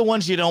 These are the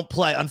ones you don't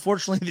play.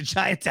 Unfortunately, the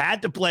Giants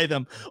had to play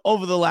them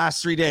over the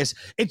last 3 days.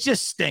 It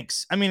just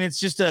stinks. I mean, it's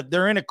just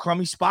they're in a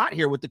crummy spot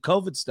here with the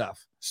COVID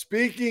stuff.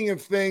 Speaking of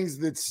things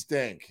that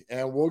stink,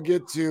 and we'll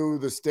get to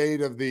the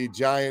state of the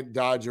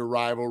Giant-Dodger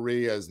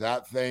rivalry as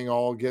that thing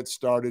all gets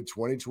started,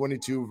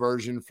 2022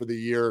 version for the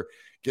year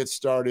gets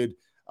started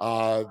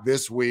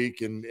this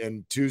week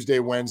and Tuesday,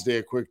 Wednesday,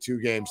 a quick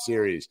 2-game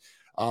series.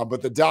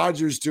 But the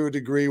Dodgers, to a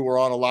degree, were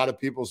on a lot of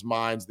people's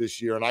minds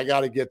this year, and I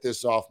got to get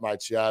this off my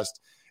chest.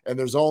 And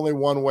there's only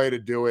one way to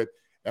do it,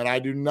 and I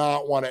do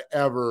not want to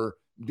ever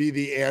be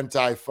the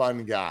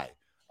anti-fun guy.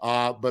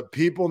 But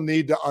people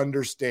need to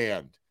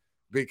understand,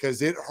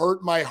 because it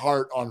hurt my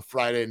heart on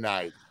Friday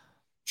night.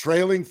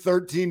 Trailing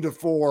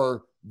 13-4,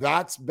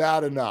 that's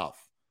bad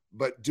enough.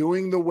 But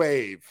doing the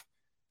wave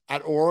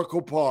at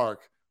Oracle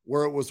Park,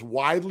 where it was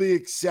widely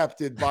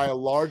accepted by a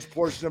large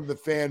portion of the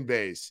fan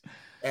base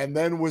and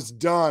then was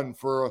done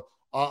for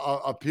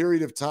a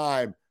period of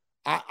time,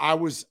 I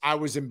was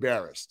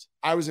embarrassed.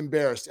 I was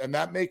embarrassed. And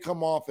that may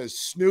come off as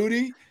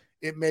snooty.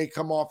 It may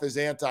come off as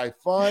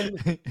anti-fun.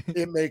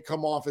 It may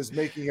come off as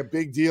making a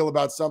big deal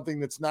about something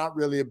that's not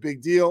really a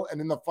big deal. And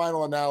in the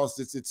final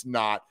analysis, it's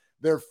not.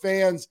 They're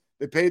fans.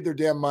 They paid their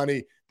damn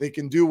money. They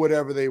can do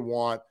whatever they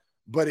want.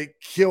 But it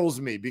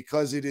kills me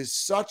because it is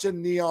such a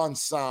neon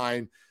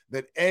sign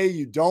that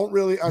you don't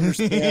really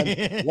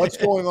understand what's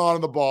going on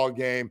in the ball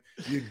game.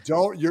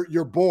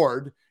 You're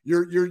bored.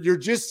 You're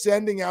just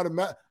sending out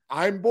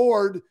I'm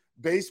bored.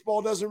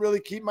 Baseball doesn't really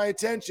keep my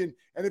attention.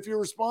 And if your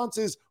response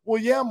is, well,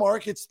 yeah,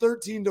 Mark, it's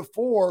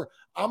 13-4,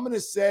 I'm going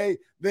to say,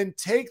 then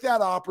take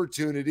that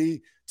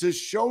opportunity to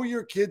show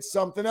your kids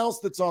something else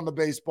that's on the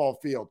baseball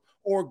field,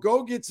 or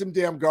go get some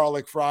damn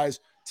garlic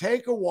fries,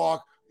 take a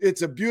walk.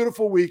 It's a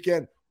beautiful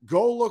weekend.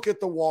 Go look at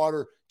the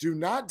water. Do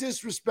not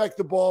disrespect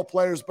the ball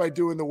players by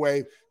doing the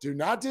wave. Do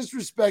not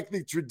disrespect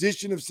the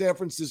tradition of San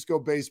Francisco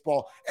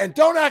baseball. And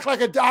don't act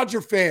like a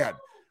Dodger fan.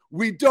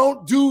 We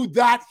don't do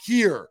that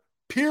here,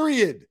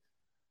 period.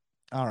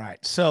 All right.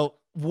 So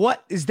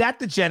what is that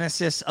the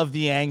genesis of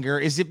the anger?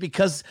 Is it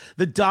because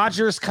the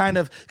Dodgers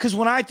because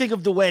when I think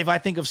of the wave, I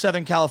think of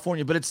Southern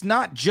California, but it's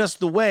not just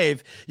the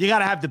wave. You got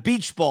to have the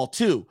beach ball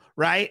too,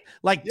 right?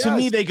 Like, yes. To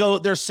me,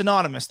 they're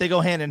synonymous. They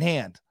go hand in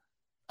hand.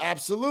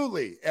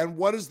 Absolutely. And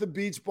what does the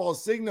beach ball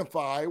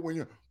signify when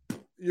you're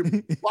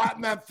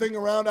batting that thing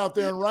around out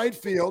there in right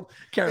field?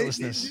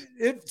 Carelessness.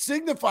 It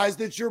signifies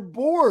that you're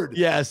bored.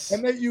 Yes.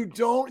 And that you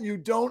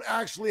don't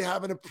actually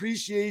have an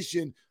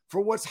appreciation for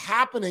what's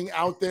happening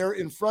out there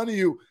in front of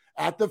you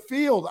at the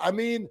field. I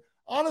mean,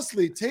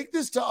 honestly, take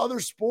this to other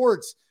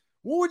sports.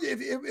 What would if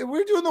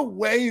we're doing the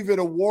wave at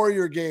a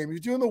Warrior game? You're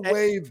doing the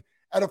wave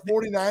at a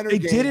 49er game. They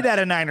game. did it at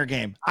a Niner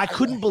game. I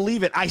couldn't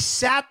believe it. I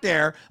sat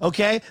there,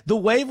 okay? The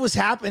wave was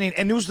happening,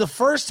 and it was the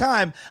first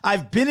time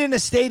I've been in a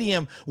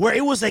stadium where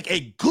it was like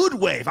a good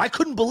wave. I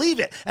couldn't believe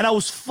it. And I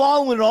was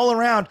following it all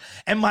around,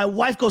 and my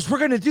wife goes, "We're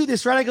going to do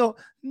this, right?" I go,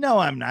 "No,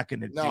 I'm not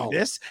going to do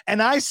this."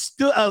 And I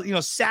stood,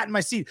 sat in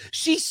my seat.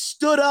 She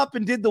stood up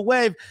and did the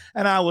wave,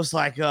 and I was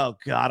like, "Oh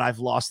God, I've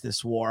lost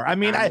this war." I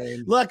mean, I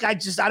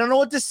don't know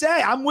what to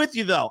say. I'm with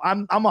you though.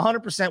 I'm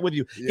 100% with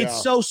you. Yeah.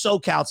 It's so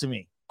SoCal to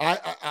me.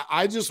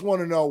 I just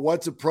want to know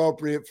what's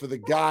appropriate for the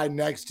guy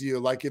next to you.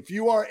 Like if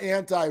you are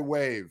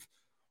anti-wave,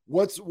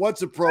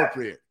 what's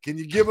appropriate? Can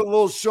you give a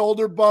little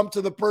shoulder bump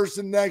to the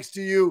person next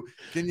to you?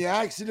 Can you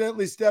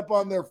accidentally step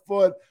on their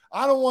foot?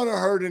 I don't want to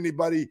hurt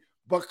anybody,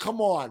 but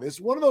come on. It's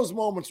one of those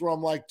moments where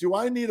I'm like, do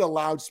I need a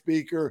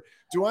loudspeaker?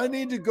 Do I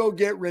need to go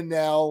get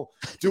Rennell?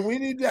 Do we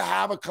need to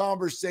have a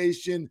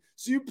conversation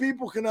so you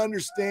people can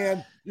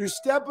understand you're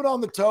stepping on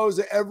the toes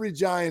of every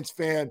Giants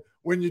fan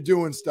when you're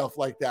doing stuff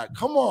like that?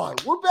 Come on,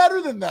 we're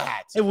better than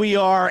that. We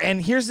are.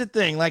 And here's the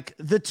thing, like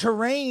the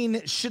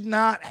terrain should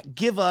not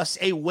give us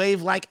a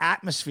wave-like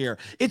atmosphere.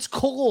 It's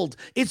cold,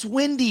 it's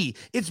windy,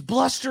 it's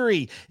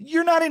blustery.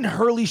 You're not in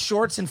Hurley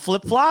shorts and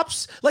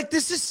flip-flops. Like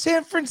this is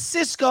San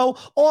Francisco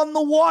on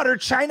the water,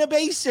 China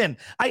Basin.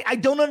 I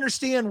don't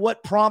understand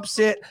what prompts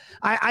it.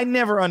 I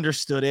never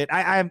understood it.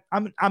 I'm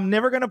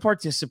never going to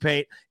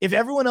participate. If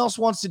everyone else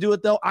wants to do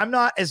it though, I'm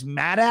not as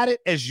mad at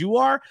it as you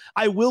are.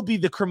 I will be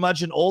the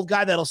curmudgeon old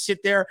guy that'll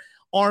sit there,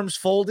 arms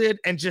folded,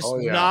 and just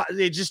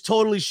just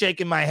totally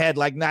shaking my head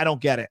like, "No, I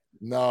don't get it."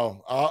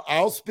 No,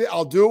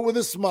 I'll do it with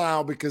a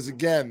smile because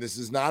again, this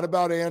is not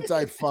about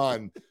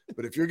anti-fun.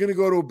 But if you're going to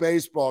go to a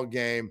baseball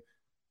game,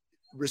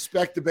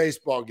 respect the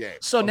baseball game.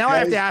 So now I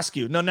have to ask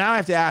you. Now I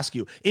have to ask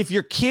you. If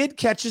your kid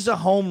catches a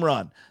home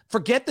run,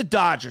 forget the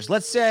Dodgers.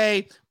 Let's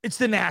say it's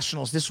the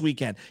Nationals this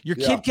weekend. Your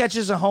kid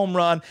catches a home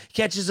run,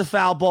 catches a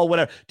foul ball,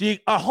 whatever.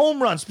 A home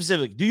run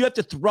specifically, do you have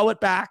to throw it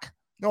back?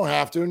 Don't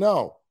have to.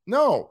 No.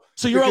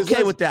 So you're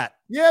okay with that?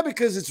 Yeah,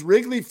 because it's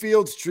Wrigley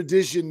Field's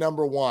tradition,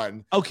 number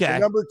one. Okay.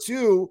 And number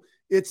two,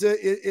 it's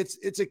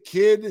a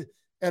kid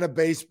and a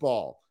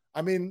baseball.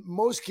 I mean,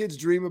 most kids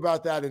dream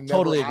about that and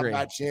never have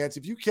that chance.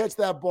 If you catch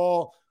that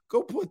ball,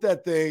 go put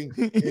that thing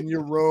in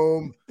your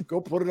room.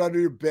 Go put it under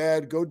your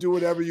bed. Go do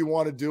whatever you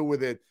want to do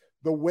with it.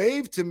 The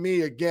wave to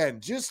me,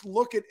 again, just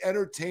look at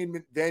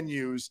entertainment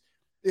venues.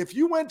 If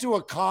you went to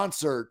a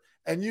concert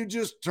and you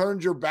just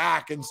turned your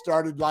back and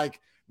started like,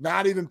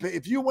 not even pay.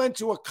 If you went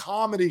to a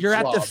comedy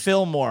club, at the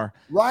Fillmore,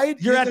 right?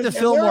 You're at the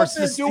Fillmore. It's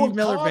the Steve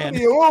Miller Band.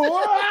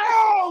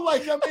 Oh,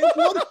 like, I mean,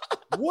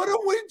 what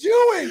are we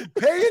doing?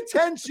 Pay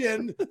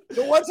attention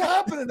to what's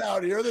happening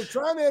out here. They're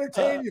trying to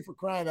entertain you, for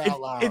crying out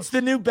loud. It's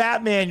the new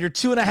Batman. You're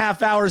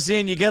 2.5 hours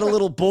in, you get a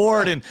little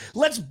bored, and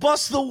let's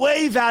bust the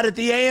wave out at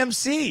the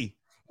AMC.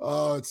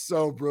 Oh, it's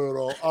so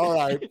brutal. All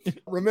right.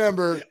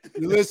 Remember,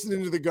 you're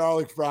listening to the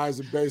Garlic Fries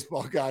and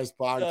Baseball Guys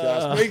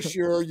podcast. Make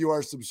sure you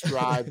are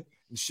subscribed.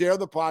 And share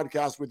the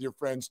podcast with your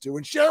friends too,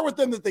 and share with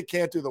them that they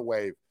can't do the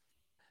wave.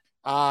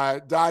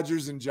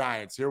 Dodgers and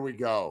Giants, here we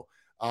go.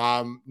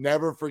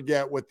 Never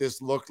forget what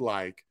this looked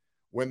like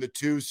when the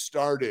two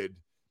started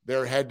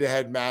their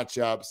head-to-head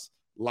matchups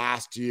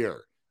last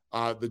year.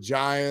 The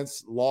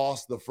Giants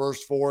lost the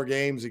first 4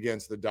 games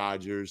against the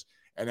Dodgers,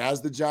 and as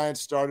the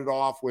Giants started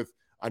off with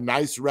a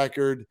nice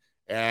record,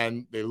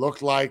 and they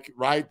looked like,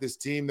 this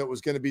team that was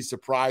going to be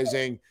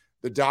surprising,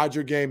 the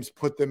Dodger games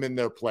put them in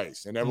their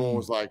place. And everyone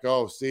was like,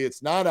 oh, see,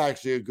 it's not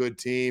actually a good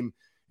team.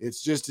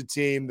 It's just a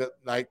team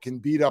that can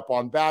beat up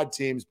on bad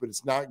teams, but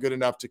it's not good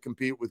enough to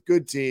compete with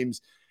good teams.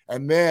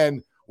 And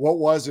then what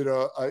was it?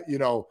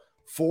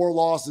 4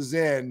 losses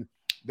in,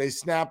 they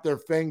snapped their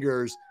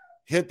fingers,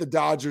 hit the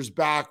Dodgers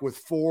back with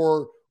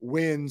 4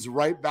 wins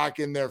right back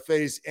in their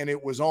face. And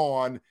it was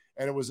on,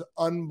 and it was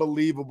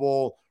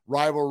unbelievable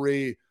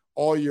rivalry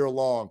all year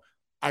long.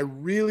 I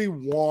really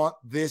want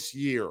this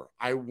year.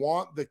 I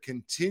want the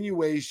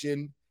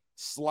continuation /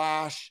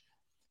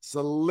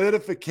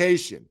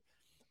 solidification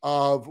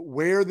of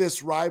where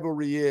this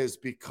rivalry is,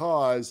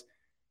 because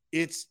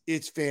it's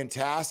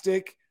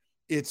fantastic.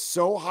 It's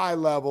so high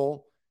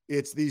level.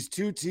 It's these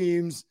two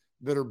teams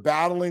that are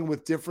battling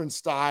with different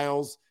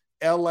styles,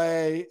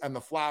 LA and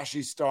the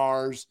flashy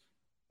stars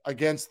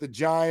against the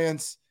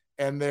Giants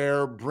and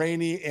their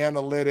brainy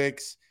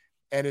analytics.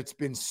 And it's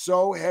been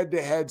so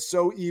head-to-head,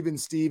 so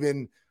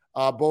even-steven,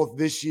 both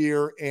this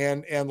year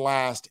and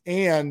last.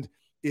 And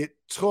it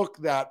took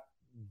that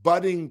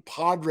budding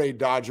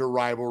Padre-Dodger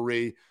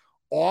rivalry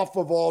off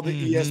of all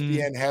the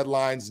ESPN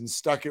headlines and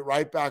stuck it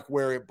right back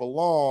where it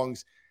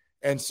belongs.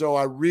 And so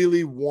I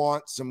really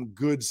want some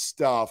good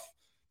stuff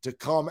to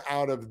come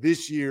out of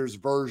this year's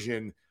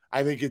version,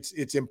 I think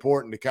it's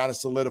important to kind of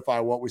solidify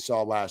what we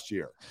saw last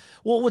year.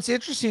 Well, what's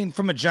interesting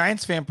from a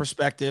Giants fan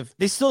perspective,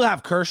 they still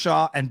have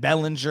Kershaw and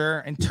Bellinger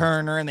and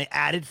Turner, and they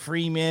added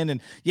Freeman. And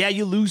yeah,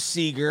 you lose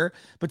Seager.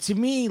 But to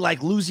me,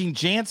 like losing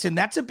Jansen,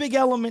 that's a big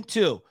element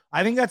too.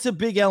 I think that's a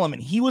big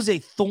element. He was a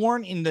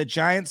thorn in the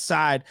Giants'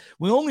 side.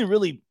 We only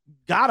really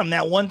got him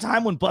that one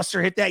time when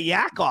Buster hit that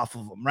yak off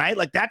of him, right?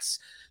 Like that's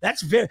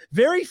very,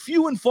 very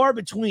few and far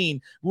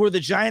between were the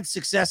Giants'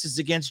 successes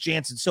against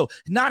Jansen. So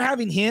not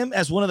having him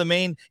as one of the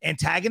main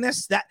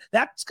antagonists,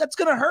 that's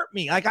going to hurt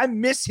me. Like I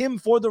miss him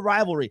for the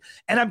rivalry.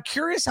 And I'm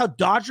curious how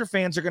Dodger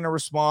fans are going to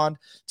respond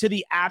to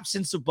the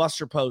absence of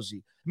Buster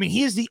Posey. I mean,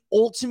 he is the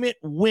ultimate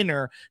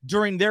winner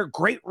during their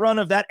great run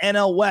of that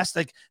NL West.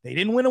 Like they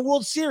didn't win a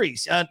World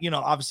Series,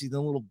 obviously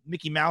the little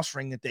Mickey Mouse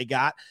ring that they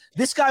got.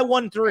 This guy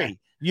won 3.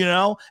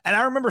 And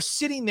I remember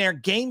sitting there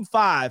game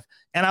 5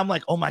 and I'm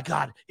like, oh my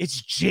God,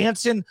 it's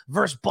Jansen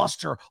versus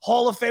Buster,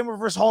 Hall of Famer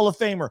versus Hall of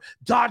Famer,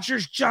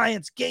 Dodgers,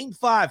 Giants, game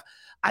 5.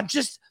 I'm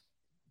just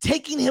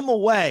taking him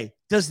away.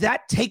 Does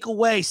that take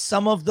away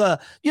some of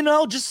the,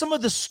 just some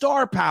of the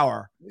star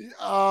power?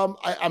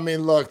 I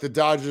mean, look, the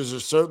Dodgers are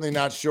certainly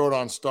not short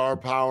on star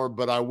power,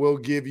 but I will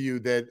give you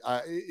that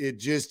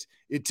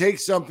it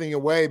takes something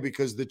away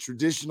because the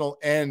traditional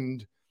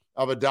end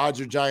of a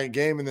Dodger Giant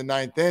game in the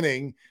 9th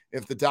inning,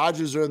 if the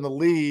Dodgers are in the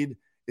lead,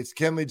 it's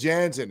Kenley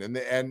Jansen,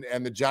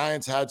 and the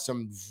Giants had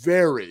some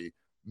very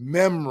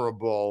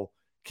memorable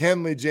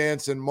Kenley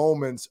Jansen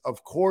moments,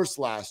 of course,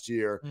 last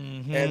year,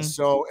 and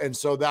so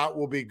that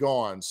will be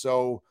gone.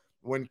 So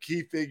when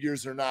key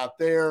figures are not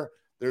there,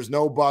 there's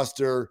no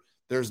Buster,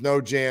 there's no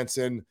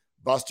Jansen.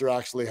 Buster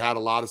actually had a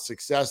lot of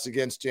success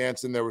against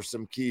Jansen. There were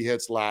some key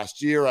hits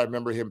last year. I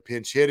remember him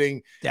pinch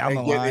hitting down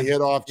and getting a hit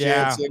off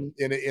Jansen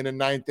in a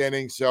 9th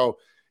inning. So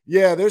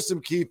yeah, there's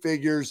some key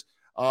figures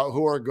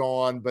who are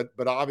gone, but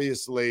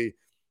obviously,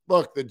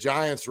 look, the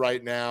Giants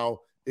right now,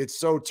 it's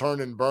so turn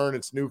and burn.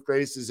 It's new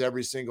faces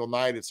every single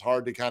night. It's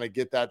hard to kind of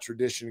get that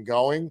tradition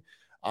going.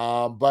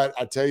 But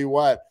I tell you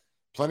what,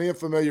 plenty of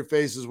familiar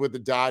faces with the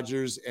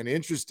Dodgers, and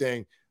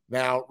interesting.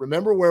 Now,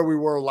 remember where we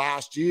were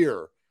last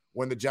year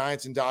when the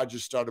Giants and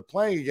Dodgers started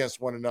playing against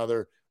one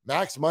another.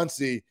 Max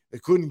Muncy, they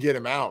couldn't get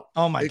him out.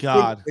 Oh, my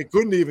God. They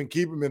couldn't even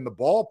keep him in the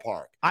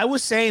ballpark. I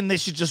was saying they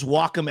should just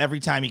walk him every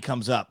time he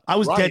comes up. I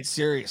was dead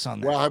serious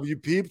on that. Well, have you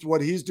peeped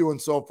what he's doing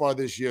so far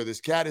this year?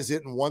 This cat is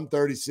hitting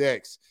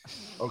 136.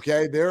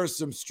 Okay, there's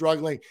some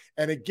struggling.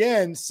 And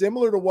again,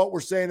 similar to what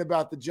we're saying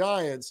about the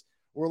Giants,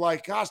 we're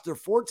like, gosh, they're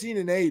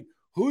 14-8.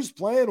 Who's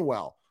playing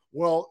well?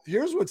 Well,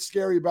 here's what's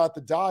scary about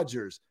the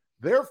Dodgers.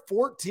 They're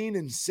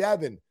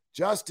 14-7.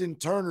 Justin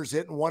Turner's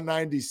hitting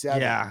 197.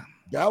 Yeah.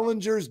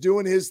 Bellinger's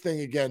doing his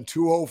thing again,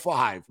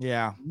 205.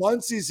 Yeah.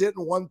 Muncy's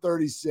hitting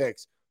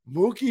 136.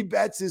 Mookie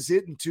Betts is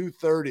hitting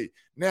 230.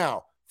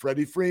 Now,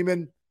 Freddie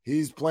Freeman,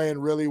 he's playing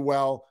really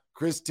well.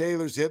 Chris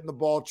Taylor's hitting the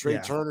ball. Trey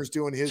Turner's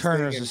doing his thing.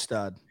 Turner's a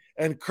stud.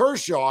 And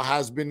Kershaw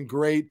has been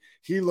great.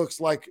 He looks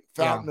like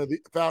fountain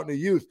of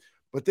youth.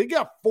 But they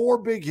got 4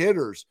 big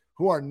hitters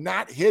who are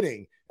not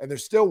hitting, and they're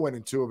still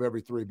winning 2 of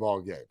every 3 ball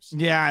games.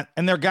 Yeah,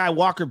 and their guy,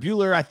 Walker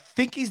Buehler, I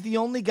think he's the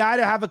only guy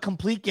to have a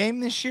complete game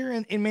this year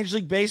in Major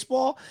League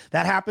Baseball.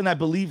 That happened, I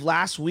believe,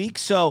 last week.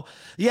 So,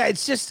 yeah,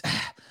 it's just –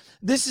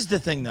 this is the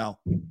thing, though.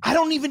 I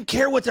don't even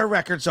care what their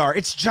records are.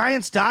 It's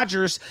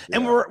Giants-Dodgers,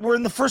 and we're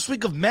in the first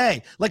week of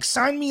May. Like,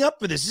 sign me up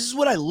for this. This is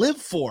what I live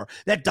for.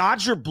 That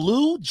Dodger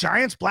blue,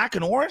 Giants black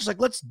and orange, like,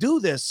 let's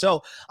do this.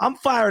 So I'm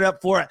fired up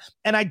for it.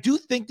 And I do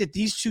think that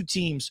these two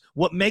teams,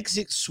 what makes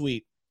it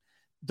sweet,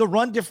 the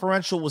run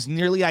differential was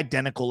nearly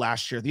identical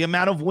last year. The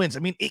amount of wins, I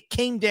mean, it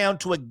came down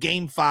to a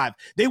game 5.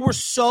 They were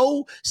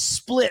so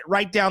split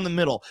right down the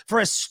middle.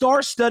 For as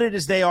star-studded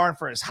as they are and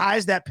for as high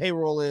as that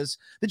payroll is,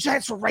 the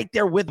Giants were right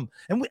there with them.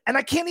 And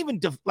I can't even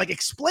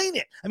explain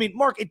it. I mean,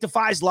 Mark, it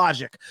defies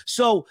logic.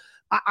 So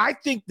I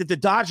think that the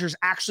Dodgers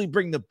actually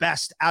bring the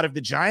best out of the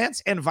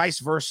Giants and vice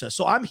versa.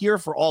 So I'm here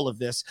for all of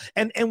this.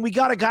 And we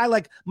got a guy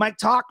like Mike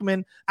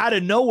Tauchman out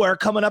of nowhere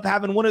coming up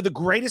having one of the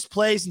greatest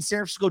plays in San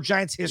Francisco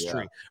Giants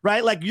history,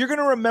 right? Like you're going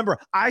to remember,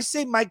 I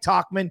say Mike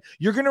Tauchman,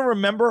 you're going to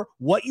remember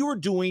what you were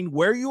doing,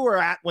 where you were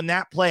at when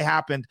that play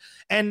happened.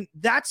 And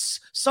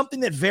that's something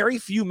that very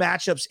few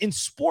matchups in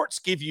sports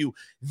give you.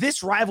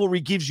 This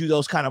rivalry gives you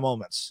those kind of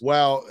moments.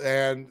 Well,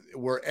 and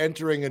we're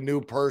entering a new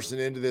person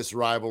into this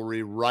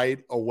rivalry right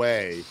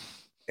away.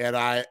 And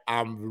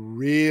I'm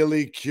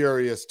really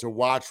curious to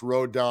watch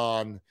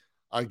Rodon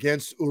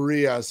against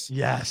Urias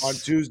on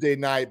Tuesday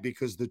night,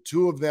 because the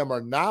two of them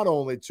are not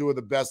only 2 of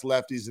the best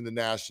lefties in the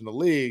National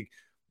League,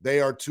 they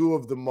are 2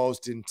 of the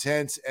most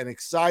intense and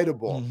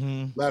excitable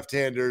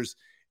left-handers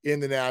in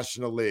the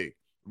National League.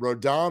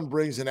 Rodon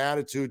brings an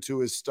attitude to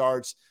his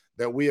starts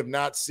that we have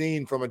not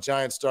seen from a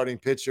Giant starting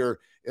pitcher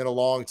in a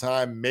long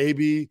time.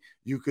 Maybe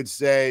you could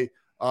say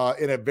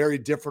in a very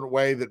different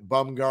way that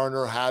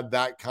Bumgarner had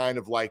that kind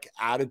of like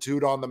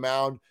attitude on the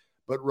mound,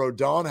 but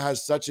Rodon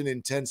has such an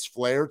intense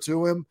flair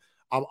to him.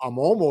 I'm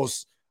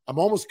almost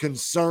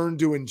concerned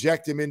to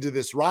inject him into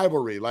this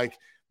rivalry. Like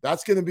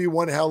That's going to be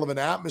one hell of an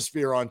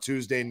atmosphere on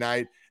Tuesday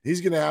night. He's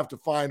going to have to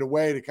find a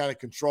way to kind of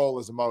control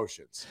his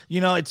emotions.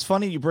 You know, it's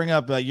funny you bring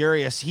up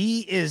Urias.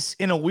 He is,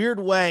 in a weird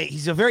way,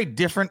 he's a very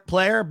different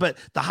player, but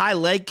the high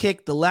leg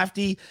kick, the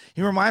lefty,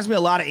 he reminds me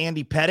a lot of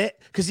Andy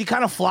Pettit because he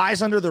kind of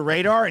flies under the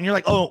radar and you're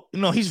like, oh,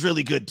 no, he's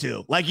really good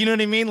too. Like, you know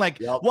what I mean? Like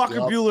Walker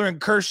Buehler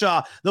and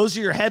Kershaw, those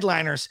are your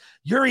headliners.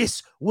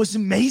 Urias was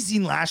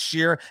amazing last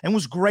year and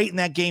was great in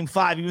that game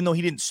 5, even though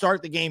he didn't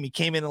start the game. He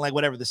came in like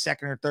whatever, the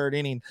second or third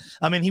inning.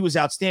 I mean, he was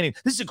outstanding.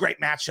 This is a great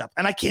matchup,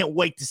 and I can't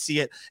wait to see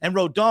it. And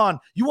Rodon,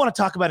 you want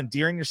to talk about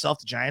endearing yourself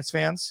to Giants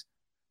fans?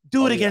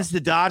 Do it against the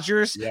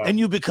Dodgers, and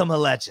you become a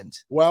legend.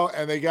 Well,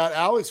 and they got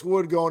Alex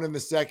Wood going in the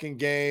second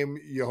game.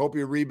 You hope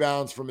he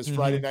rebounds from his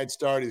Friday night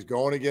start. He's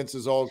going against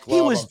his old club.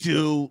 He was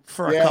due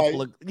for a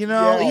couple of, he's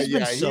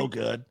been so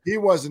good. He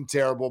wasn't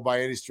terrible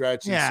by any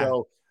stretch. And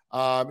so,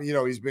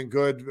 he's been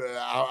good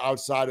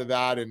outside of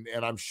that, and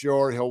I'm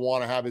sure he'll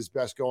want to have his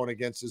best going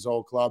against his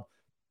old club.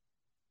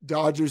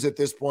 Dodgers at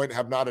this point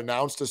have not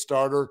announced a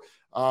starter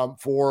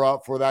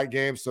for that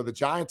game. So the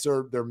Giants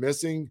they're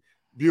missing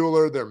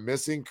Buehler, they're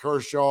missing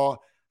Kershaw.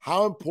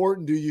 How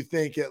important do you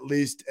think at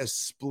least a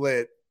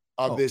split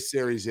of this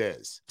series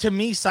is? To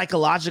me,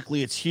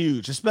 psychologically, it's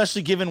huge,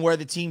 especially given where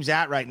the team's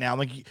at right now.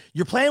 Like,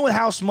 you're playing with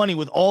house money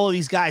with all of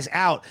these guys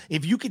out.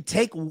 If you could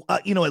take,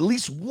 at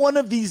least one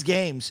of these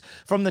games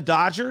from the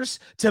Dodgers,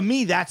 to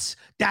me, that's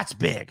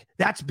big.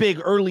 That's big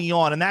early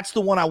on, and that's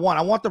the one I want.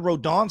 I want the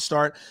Rodon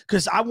start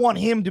because I want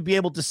him to be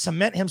able to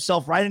cement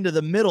himself right into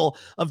the middle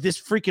of this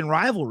freaking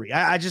rivalry.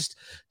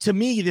 To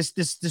me, this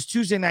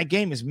Tuesday night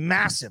game is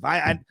massive.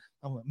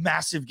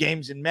 Massive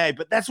games in May,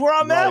 but that's where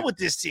I'm at with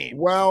this team.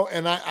 Well,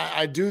 and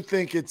I do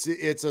think it's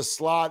a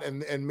slot,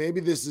 and maybe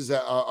this is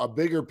a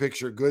bigger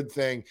picture good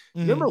thing.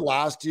 Remember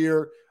last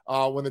year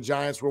when the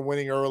Giants were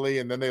winning early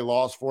and then they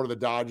lost 4 to the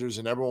Dodgers,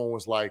 and everyone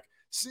was like,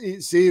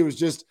 see, it was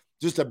just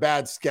a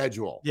bad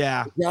schedule.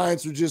 Yeah. The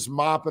Giants were just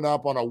mopping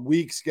up on a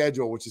weak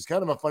schedule, which is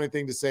kind of a funny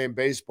thing to say in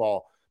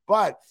baseball,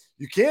 but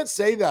you can't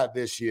say that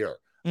this year.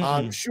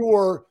 I'm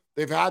sure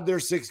they've had their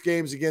 6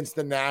 games against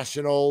the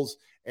Nationals.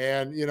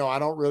 And, I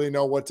don't really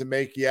know what to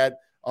make yet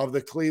of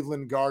the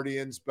Cleveland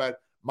Guardians,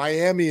 but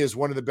Miami is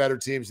one of the better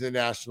teams in the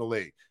National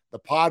League. The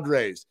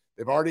Padres,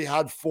 they've already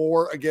had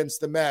 4 against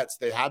the Mets.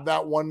 They had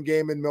that one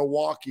game in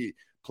Milwaukee,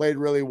 played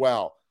really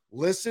well.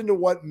 Listen to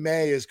what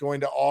May is going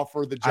to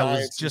offer the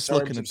Giants just in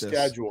looking terms at of this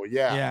schedule.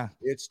 Yeah.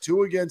 It's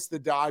 2 against the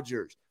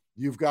Dodgers.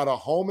 You've got a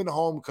home and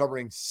home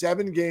covering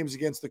 7 games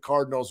against the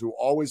Cardinals, who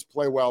always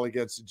play well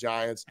against the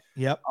Giants.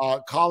 Yep.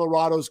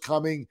 Colorado's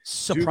coming.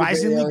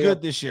 Surprisingly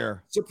good this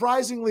year.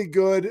 Surprisingly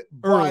good.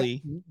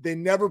 Early. But they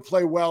never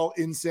play well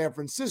in San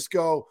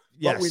Francisco.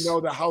 Yes. But we know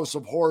the house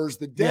of horrors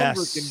that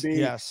Denver can be.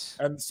 Yes.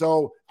 And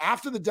so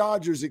after the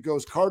Dodgers, it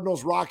goes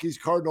Cardinals, Rockies.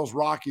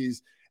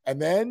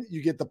 And then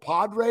you get the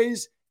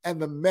Padres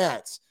and the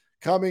Mets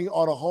coming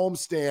on a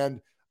homestand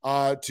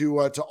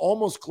to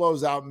almost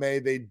close out May.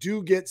 They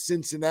do get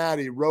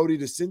Cincinnati, roadie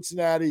to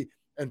Cincinnati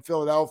and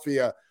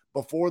Philadelphia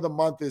before the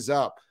month is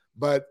up.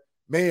 But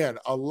man,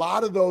 a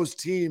lot of those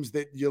teams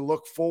that you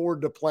look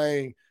forward to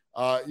playing,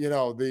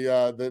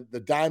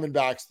 the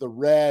Diamondbacks, the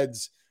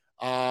Reds,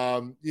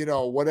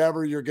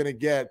 whatever you're going to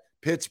get,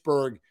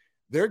 Pittsburgh,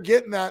 they're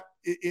getting that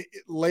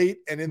late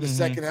and in the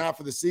second half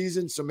of the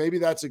season. So maybe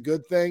that's a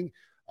good thing.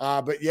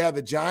 But yeah,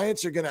 the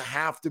Giants are going to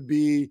have to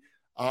be,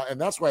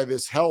 and that's why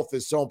this health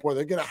is so important.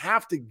 They're going to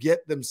have to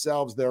get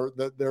themselves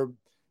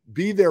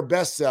be their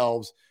best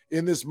selves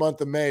in this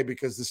month of May,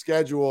 because the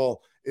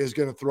schedule is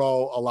going to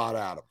throw a lot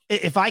at them.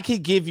 If I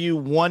could give you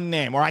one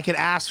name, or I could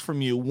ask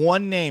from you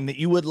one name that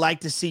you would like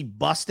to see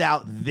bust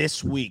out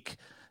this week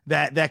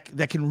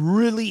that can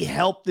really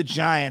help the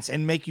Giants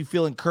and make you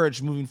feel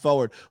encouraged moving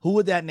forward, who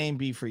would that name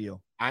be for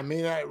you? I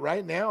mean,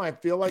 right now I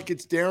feel like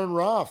it's Darren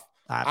Ruff.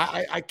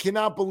 I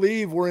cannot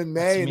believe we're in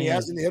May and he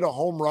hasn't hit a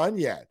home run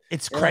yet.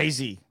 It's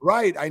crazy.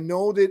 Right. I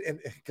know that.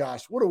 And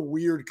gosh, what a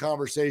weird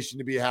conversation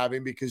to be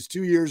having, because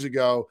 2 years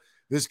ago,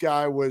 this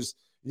guy was,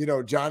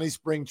 Johnny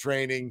Spring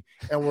Training.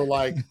 And we're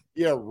like,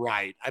 yeah,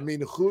 right. I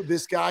mean,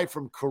 this guy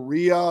from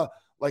Korea,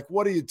 like,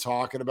 what are you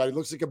talking about? He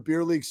looks like a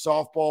beer league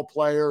softball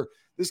player.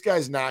 This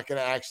guy's not going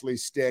to actually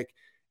stick.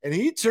 And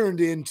he turned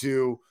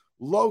into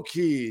low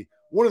key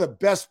one of the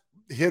best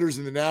hitters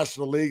in the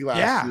National League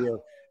last year.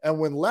 And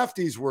when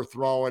lefties were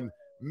throwing,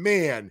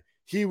 man,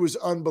 he was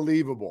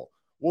unbelievable.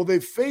 Well,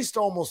 they've faced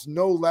almost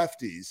no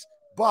lefties,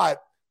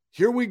 but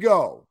here we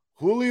go.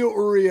 Julio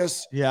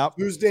Urias,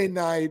 Tuesday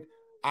night.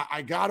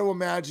 I got to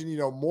imagine,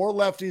 more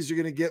lefties are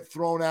going to get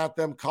thrown at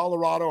them.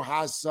 Colorado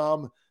has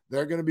some.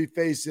 They're going to be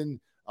facing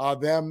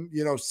them,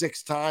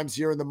 6 times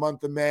here in the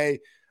month of May.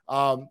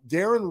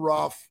 Darren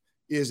Ruff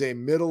is a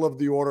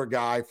middle-of-the-order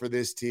guy for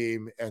this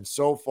team, and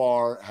so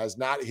far has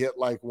not hit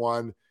like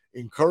one.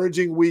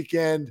 Encouraging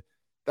weekend.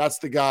 That's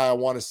the guy I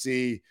want to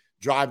see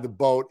drive the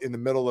boat in the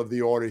middle of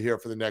the order here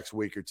for the next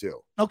week or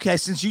two. Okay,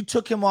 since you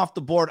took him off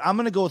the board, I'm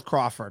going to go with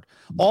Crawford.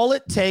 All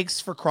it takes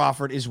for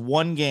Crawford is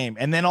one game,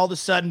 and then all of a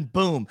sudden,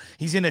 boom,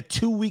 he's in a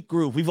 2-week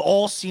groove. We've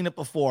all seen it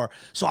before.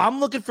 So I'm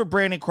looking for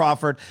Brandon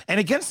Crawford. And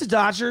against the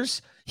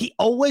Dodgers, he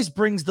always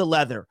brings the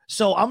leather.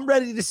 So I'm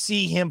ready to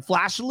see him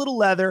flash a little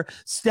leather,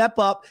 step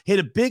up, hit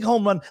a big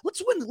home run.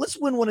 Let's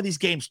win one of these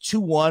games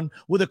 2-1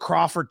 with a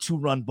Crawford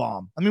 2-run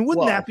bomb. I mean,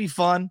 wouldn't that be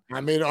fun? I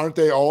mean, aren't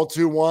they all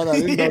 2-1? I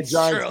didn't know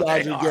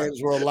Giants-Dodger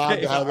games were allowed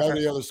to have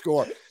any other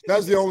score.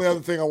 That's the only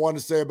other thing I wanted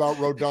to say about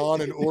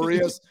Rodon and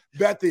Urias.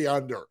 Bet the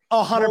under.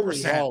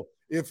 100%.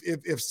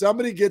 If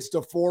somebody gets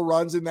to 4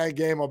 runs in that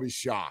game, I'll be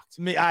shocked.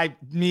 Me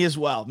as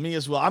well.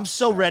 I'm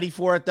so ready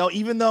for it, though.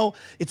 Even though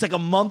it's like a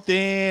month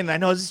in, I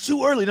know it's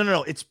too early.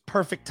 No. It's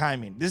perfect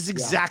timing. This is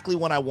exactly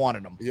when I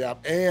wanted them. Yeah,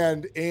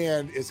 and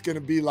it's going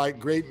to be like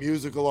great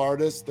musical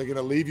artists. They're going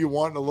to leave you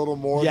wanting a little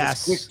more.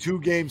 Yes. This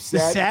quick 2-game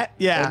set.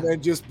 And then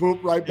just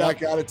boop right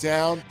back out of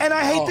town. And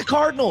I hate the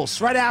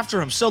Cardinals right after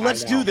them. So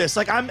let's do this.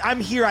 Like I'm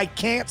here. I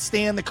can't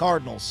stand the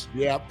Cardinals.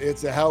 Yep,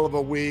 it's a hell of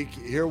a week.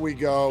 Here we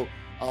go.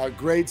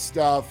 Great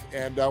stuff,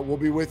 and we'll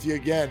be with you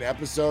again.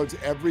 Episodes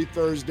every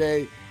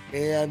Thursday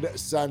and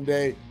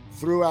Sunday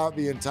throughout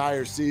the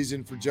entire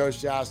season. For Joe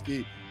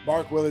Shasky,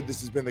 Mark Willard, this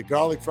has been the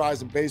Garlic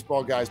Fries and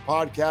Baseball Guys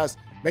podcast.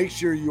 Make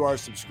sure you are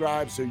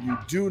subscribed so you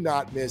do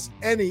not miss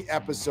any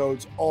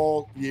episodes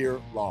all year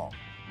long.